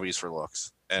doing knobbies for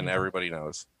looks, and everybody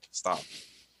knows. Stop.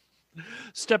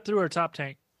 Step through our top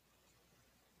tank.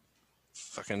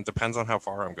 Fucking depends on how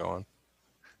far I'm going.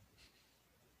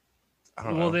 I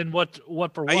don't know. Well, then what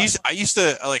for what? I used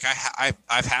to like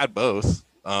I've had both.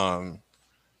 I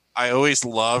always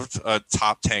loved a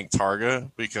top tank Targa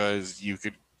because you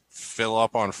could fill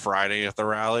up on Friday at the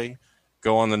rally,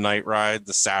 go on the night ride,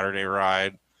 the Saturday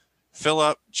ride, fill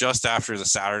up just after the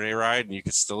Saturday ride, and you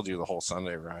could still do the whole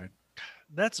Sunday ride.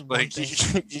 That's one Like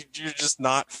thing. you're just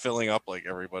not filling up like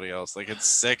everybody else. Like it's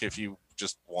sick if you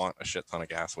just want a shit ton of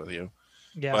gas with you.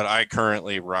 Yeah. But I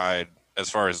currently ride, as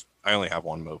far as I only have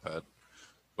one moped,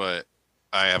 but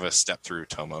I have a step through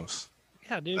Tomos.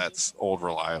 Yeah, dude. That's old,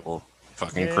 reliable,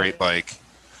 fucking Yeah. great bike.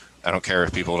 I don't care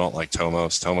if people don't like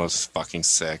Tomos. Tomos is fucking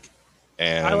sick.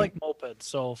 And I like mopeds,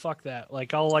 so fuck that.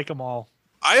 Like, I'll like them all.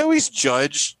 I always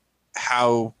judge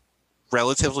how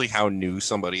new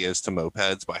somebody is to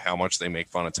mopeds by how much they make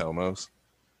fun of Tomos.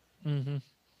 Mm-hmm.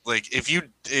 Like if you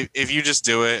just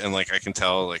do it and like I can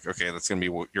tell like okay, that's gonna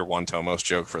be your one Tomos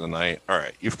joke for the night. All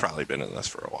right, you've probably been in this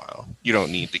for a while. You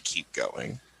don't need to keep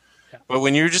going. Yeah. But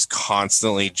when you just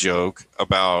constantly joke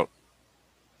about,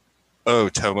 oh,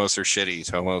 Tomos are shitty,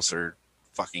 Tomos are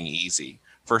fucking easy.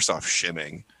 First off,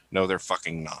 shimming. No, they're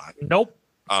fucking not. Nope.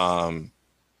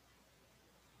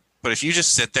 But if you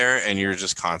just sit there and you're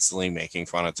just constantly making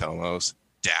fun of Tomos,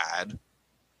 Dad,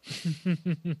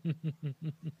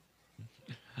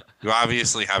 you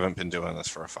obviously haven't been doing this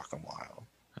for a fucking while.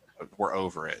 We're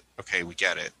over it. Okay, we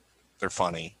get it. They're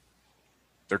funny.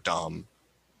 They're dumb.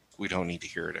 We don't need to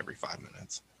hear it every 5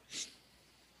 minutes.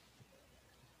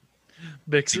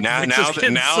 Bix, See, now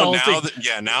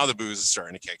the booze is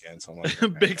starting to kick in. So I'm like,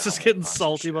 okay, Bix is getting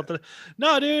salty about the.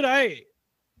 No, dude, I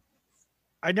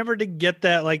never did get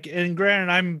that. Like, and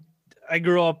granted, I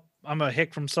grew up. I'm a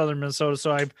hick from southern Minnesota,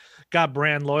 so I've got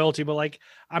brand loyalty. But like,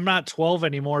 I'm not 12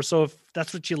 anymore. So if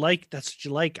that's what you like, that's what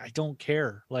you like. I don't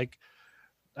care. Like,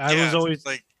 I was always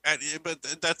like, but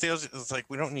that's the other. It's like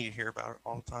we don't need to hear about it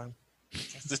all the time.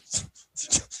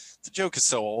 The joke is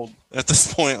so old at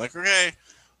this point. Like, okay,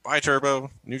 bye, Turbo,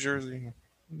 New Jersey.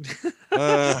 All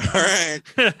right.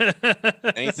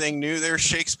 Anything new there,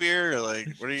 Shakespeare? Or like,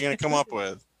 what are you gonna come up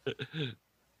with?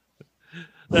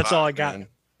 That's all I got. Man.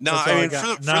 No, That's I all I mean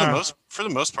got. for the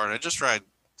most part, I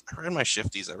ride my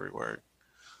shifties everywhere.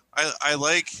 I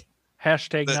like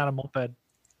Hashtag not a moped.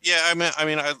 Yeah, I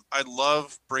mean, I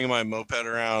love bringing my moped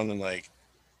around and like,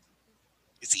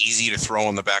 it's easy to throw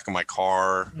in the back of my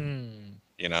car.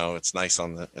 You know, it's nice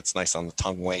on the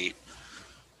tongue weight.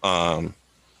 But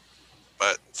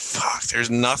fuck, there's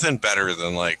nothing better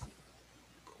than like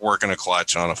working a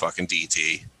clutch on a fucking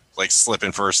DT, like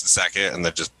slipping first and second, and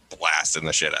then just blasting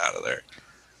the shit out of there.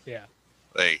 Yeah.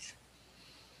 Like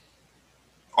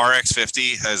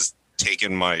RX50 has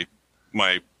taken my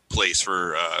place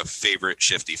for favorite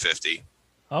shifty 50.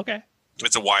 Okay.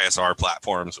 It's a YSR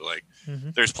platform, so like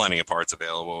there's plenty of parts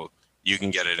available. You can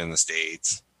get it in the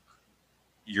States.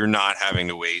 You're not having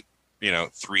to wait,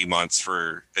 3 months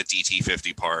for a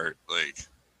DT50 part. Like,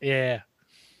 yeah.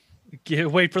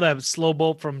 Wait for that slow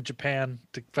boat from Japan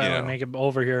to finally make it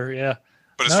over here. Yeah.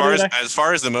 But as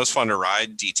far as the most fun to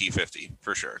ride, DT50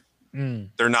 for sure.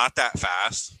 They're not that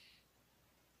fast.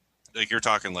 Like you're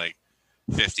talking like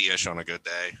 50-ish on a good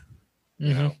day.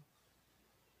 You know.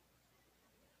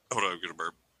 Hold on, I'm gonna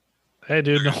burp. Hey,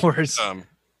 dude, no worries.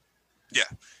 Yeah,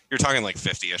 you're talking like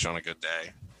 50-ish on a good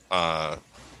day.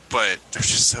 But they're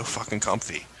just so fucking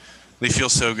comfy. They feel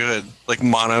so good. Like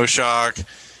monoshock,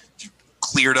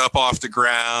 cleared up off the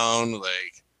ground,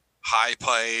 like high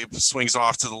pipe, swings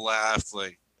off to the left,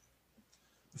 like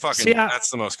fucking that's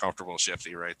the most comfortable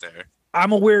shifty right there.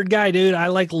 I'm a weird guy, dude. I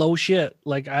like low shit.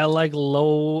 Like I like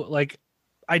low, like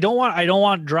I don't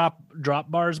want drop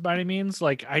bars by any means.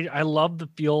 Like I love the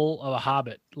feel of a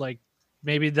Hobbit. Like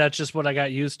maybe that's just what I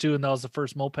got used to, and that was the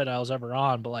first moped I was ever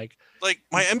on. But like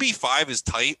my MB5 is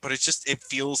tight, but it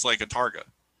feels like a Targa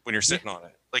when you're sitting on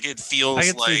it. Like it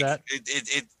feels like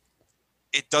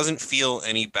it doesn't feel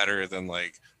any better than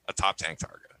like a top tank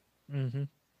Targa.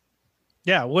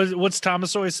 Yeah. What's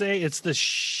Thomas always say? It's the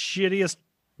shittiest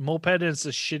moped and it's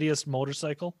the shittiest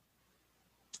motorcycle.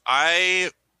 I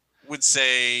would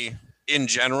say in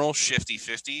general, shifty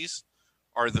 50s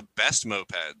are the best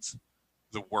mopeds.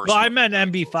 The worst. Well, I meant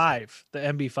MB5, the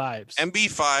MB5s.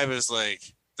 MB5 is like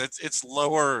it's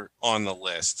lower on the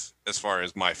list as far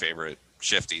as my favorite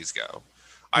shifties go.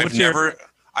 I've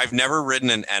never ridden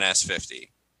an NS50.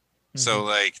 So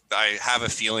like I have a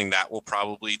feeling that will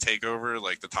probably take over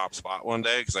like the top spot one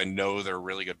day because I know they're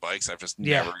really good bikes. I've just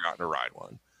never gotten to ride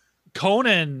one.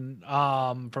 Conan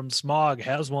from Smog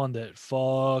has one that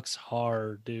fucks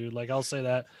hard, dude. Like I'll say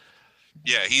that.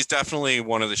 Yeah, he's definitely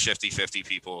one of the shifty 50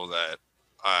 people that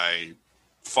I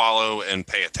follow and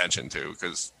pay attention to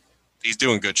because he's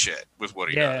doing good shit with what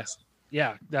he does.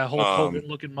 Yeah, that whole Hogan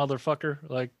looking motherfucker.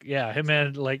 Like, yeah, him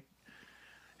on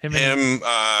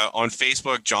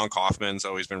Facebook, John Kaufman's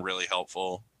always been really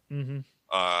helpful.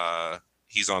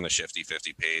 He's on the Shifty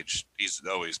 50 page. He's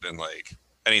always been like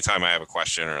anytime I have a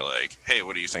question or like, hey,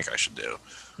 what do you think I should do?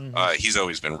 Mhm. He's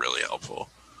always been really helpful.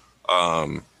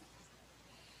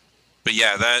 But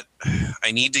yeah, that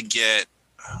I need to get.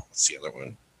 What's the other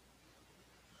one?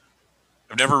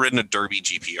 I've never ridden a Derby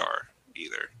GPR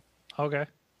either, Okay.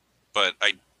 but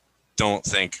I don't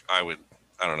think I would.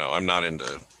 I don't know. I'm not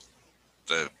into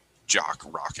the jock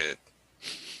rocket.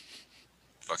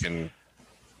 Fucking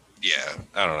yeah.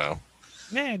 I don't know.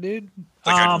 Yeah, dude.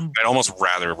 Like I'd almost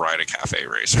rather ride a cafe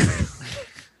racer.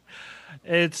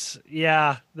 It's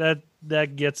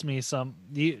that gets me some.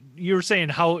 You were saying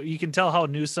how you can tell how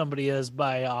new somebody is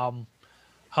by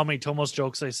how many Tomos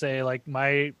jokes they say. Like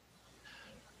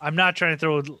I'm not trying to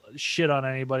throw shit on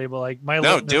anybody, but like my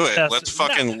No, litmus do it. test, Let's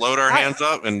fucking load our hands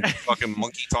up and fucking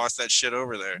monkey toss that shit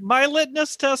over there. my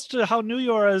litmus test to how new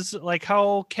you are is like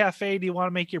how cafe do you want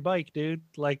to make your bike, dude?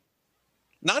 Like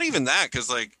Not even that, because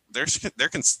like there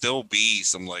can still be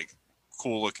some like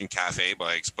cool looking cafe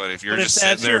bikes, but if you're But if just sitting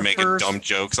that's there your making first- dumb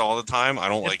jokes all the time, I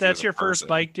don't if like. that's you as a your first person.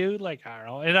 bike, dude, like I don't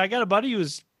know. And I got a buddy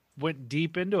who's went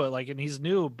deep into it, like, and he's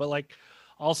new, but like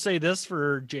I'll say this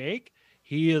for Jake,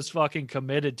 he is fucking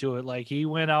committed to it. Like he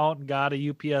went out and got a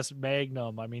UPS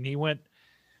Magnum. I mean, he went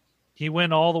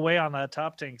all the way on that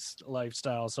top tanks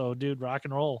lifestyle. So dude, rock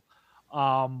and roll.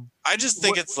 I just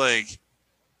think it's like,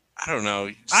 I don't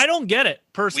know. I don't get it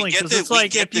personally, because it's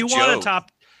like if you want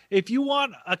if you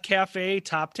want a cafe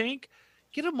top tank,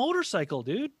 get a motorcycle,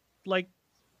 dude. Like,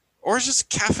 or it's just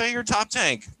cafe or top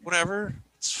tank, whatever.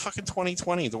 It's fucking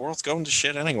 2020. The world's going to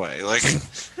shit anyway. Like,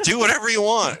 do whatever you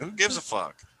want. Who gives a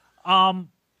fuck?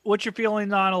 what's your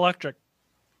feeling on electric?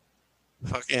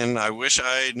 Fucking, I wish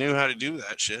I knew how to do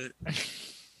that shit.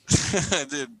 I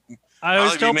did. I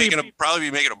always tell Probably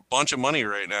be making a bunch of money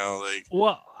right now. Like,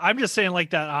 well, I'm just saying,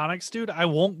 like that Onyx, dude. I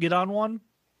won't get on one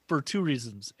for two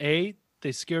reasons: A,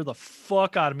 they scare the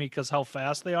fuck out of me because how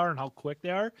fast they are and how quick they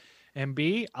are, and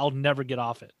B, I'll never get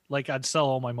off it. Like I'd sell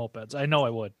all my mopeds. I know I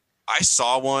would. I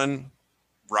saw one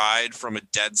ride from a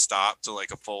dead stop to like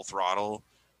a full throttle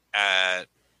at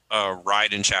a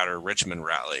Ride and Chatter Richmond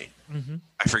rally. Mm-hmm.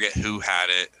 I forget who had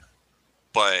it,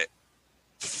 but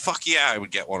fuck yeah, I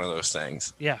would get one of those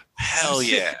things. Yeah, hell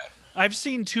yeah. I've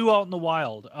seen two out in the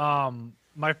wild.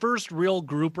 My first real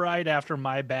group ride after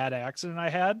my bad accident I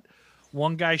had,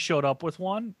 one guy showed up with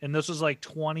one, and this was like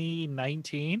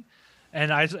 2019.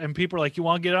 And people were like, "You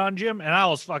want to get on, Jim?" And I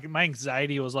was fucking, my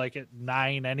anxiety was like at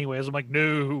 9 anyways. I'm like,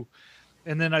 no.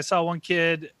 And then I saw one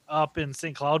kid up in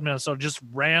St. Cloud, Minnesota, just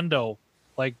rando,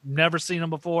 like never seen him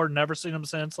before, never seen him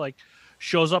since, like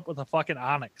shows up with a fucking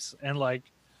Onyx. And like,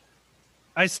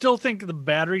 I still think the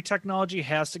battery technology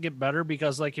has to get better,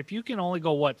 because like if you can only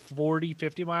go 40,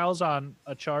 50 miles on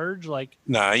a charge, like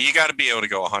no, you got to be able to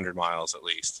go 100 miles at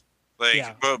least. Like,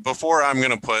 Yeah. but before I'm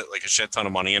gonna put like a shit ton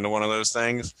of money into one of those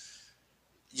things,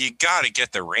 you got to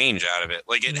get the range out of it.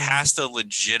 Like, it has to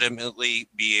legitimately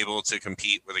be able to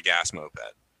compete with a gas moped.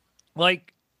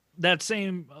 like that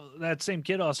same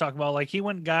kid I was talking about, like he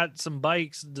went and got some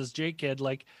bikes, this Jake kid,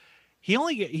 like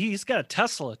he's got a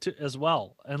Tesla too, as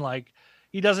well. And like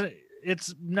he doesn't,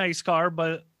 it's nice car,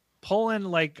 but pulling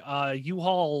like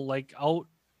U-Haul like out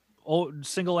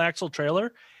single axle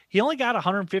trailer, he only got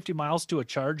 150 miles to a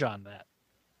charge on that.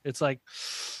 It's like,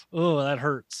 oh, that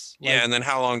hurts. Like, Yeah, and then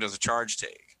how long does a charge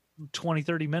take?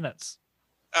 20-30 minutes.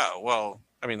 Oh, well,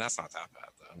 I mean, that's not that bad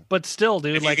then. But still,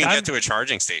 dude, If like you can get to a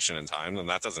charging station in time, then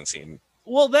that doesn't seem...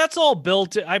 well, that's all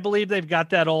built. I believe they've got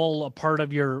that all a part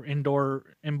of your in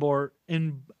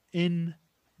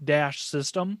dash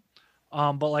system.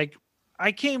 But like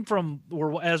I came from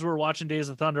as we're watching Days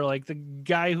of Thunder, like the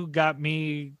guy who got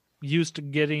me used to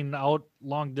getting out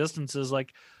long distances,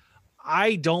 like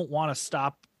I don't want to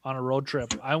stop on a road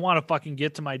trip. I want to fucking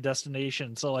get to my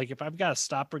destination. So like if I've got to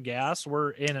stop for gas,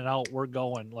 we're in and out, we're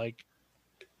going, like,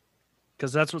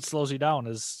 because that's what slows you down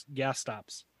is gas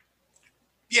stops.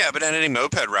 Yeah, but at any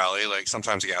moped rally, like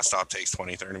sometimes a gas stop takes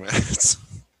 20-30 minutes.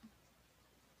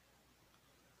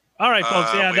 All right, folks.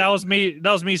 Yeah, wait. that was me.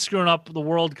 That was me screwing up the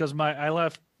world because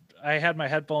I had my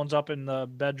headphones up in the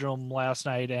bedroom last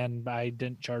night and I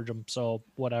didn't charge them. So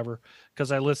whatever,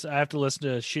 because I have to listen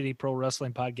to shitty pro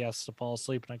wrestling podcasts to fall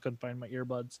asleep, and I couldn't find my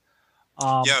earbuds.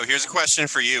 Yo, here's a question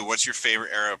for you. What's your favorite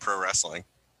era of pro wrestling?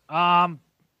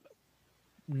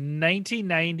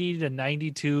 1990 to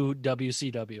 92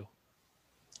 WCW.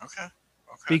 Okay.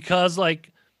 Because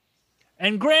like,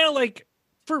 and granted, like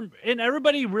and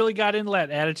everybody really got into that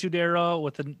Attitude Era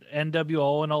with the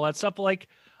NWO and all that stuff. But like,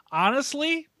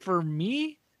 honestly, for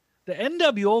me, the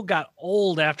NWO got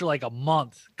old after like a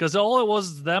month, because all it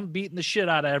was them beating the shit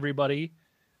out of everybody,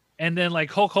 and then like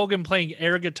Hulk Hogan playing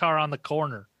air guitar on the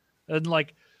corner, and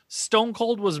like Stone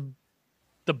Cold was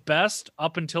the best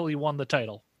up until he won the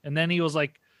title. And then he was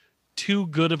like too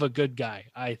good of a good guy,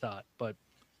 I thought. But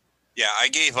yeah, I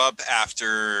gave up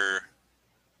after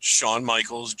Shawn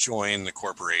Michaels joined the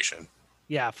corporation.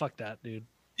 yeah, fuck that, dude.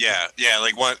 Yeah,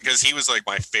 like one because he was like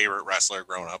my favorite wrestler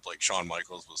growing up. Like Shawn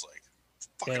Michaels was like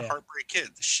fucking Heartbreak Kid,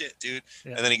 the shit, dude.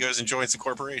 Yeah. And then he goes and joins the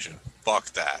corporation.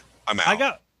 Fuck that. I'm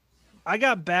out. I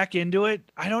got back into it.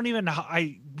 I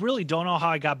really don't know how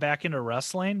I got back into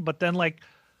wrestling, but then like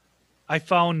I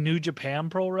found New Japan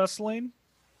Pro Wrestling,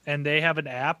 and they have an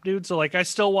app, dude. So like I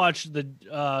still watch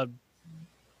the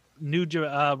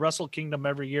Wrestle Kingdom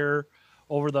every year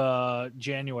over the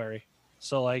January.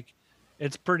 So like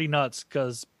it's pretty nuts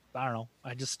because I don't know.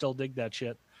 I just still dig that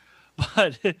shit.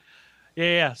 But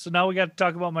yeah. So now we got to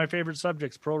talk about my favorite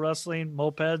subjects: pro wrestling,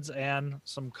 mopeds, and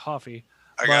some coffee.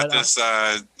 I got this.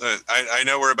 I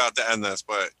know we're about to end this,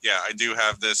 but yeah, I do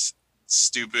have this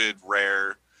stupid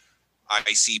rare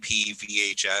ICP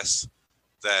VHS.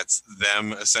 That's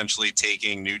them essentially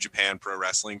taking New Japan Pro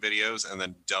Wrestling videos and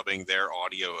then dubbing their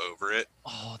audio over it.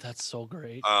 Oh, that's so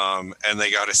great. And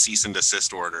they got a cease and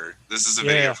desist order. This is a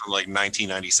video from like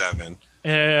 1997.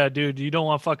 Yeah, dude, you don't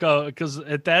want to fuck up because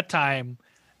at that time,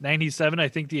 97, I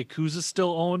think the Yakuza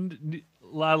still owned a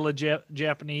lot of the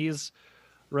Japanese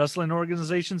wrestling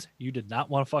organizations. You did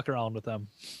not want to fuck around with them.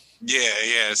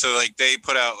 Yeah. So like they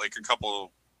put out like a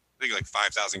couple, I think like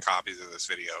 5,000 copies of this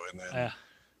video, and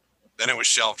then it was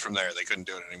shelved from there. They couldn't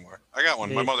do it anymore. I got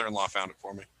one. My mother-in-law found it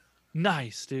for me.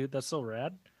 Nice, dude. That's so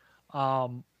rad.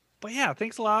 But yeah,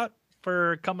 thanks a lot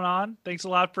for coming on. Thanks a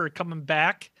lot for coming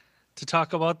back to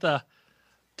talk about the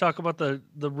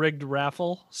rigged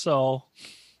raffle. So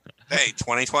hey,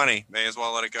 2020, may as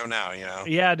well let it go now, you know.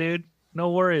 Yeah, dude.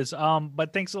 No worries.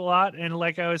 But thanks a lot. And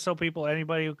like I always tell people,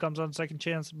 anybody who comes on Second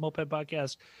Chance Moped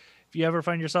Podcast, if you ever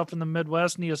find yourself in the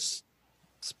Midwest, need a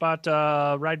spot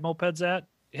to ride mopeds at,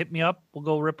 hit me up. We'll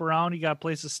go rip around. You got a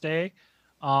place to stay.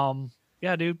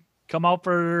 Yeah, dude. Come out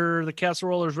for the Castle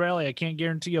Rollers Rally. I can't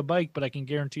guarantee a bike, but I can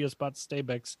guarantee a spot to stay,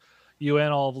 Bix. You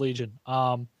and all of Legion.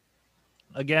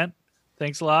 Again,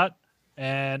 thanks a lot.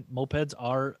 And mopeds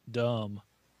are dumb.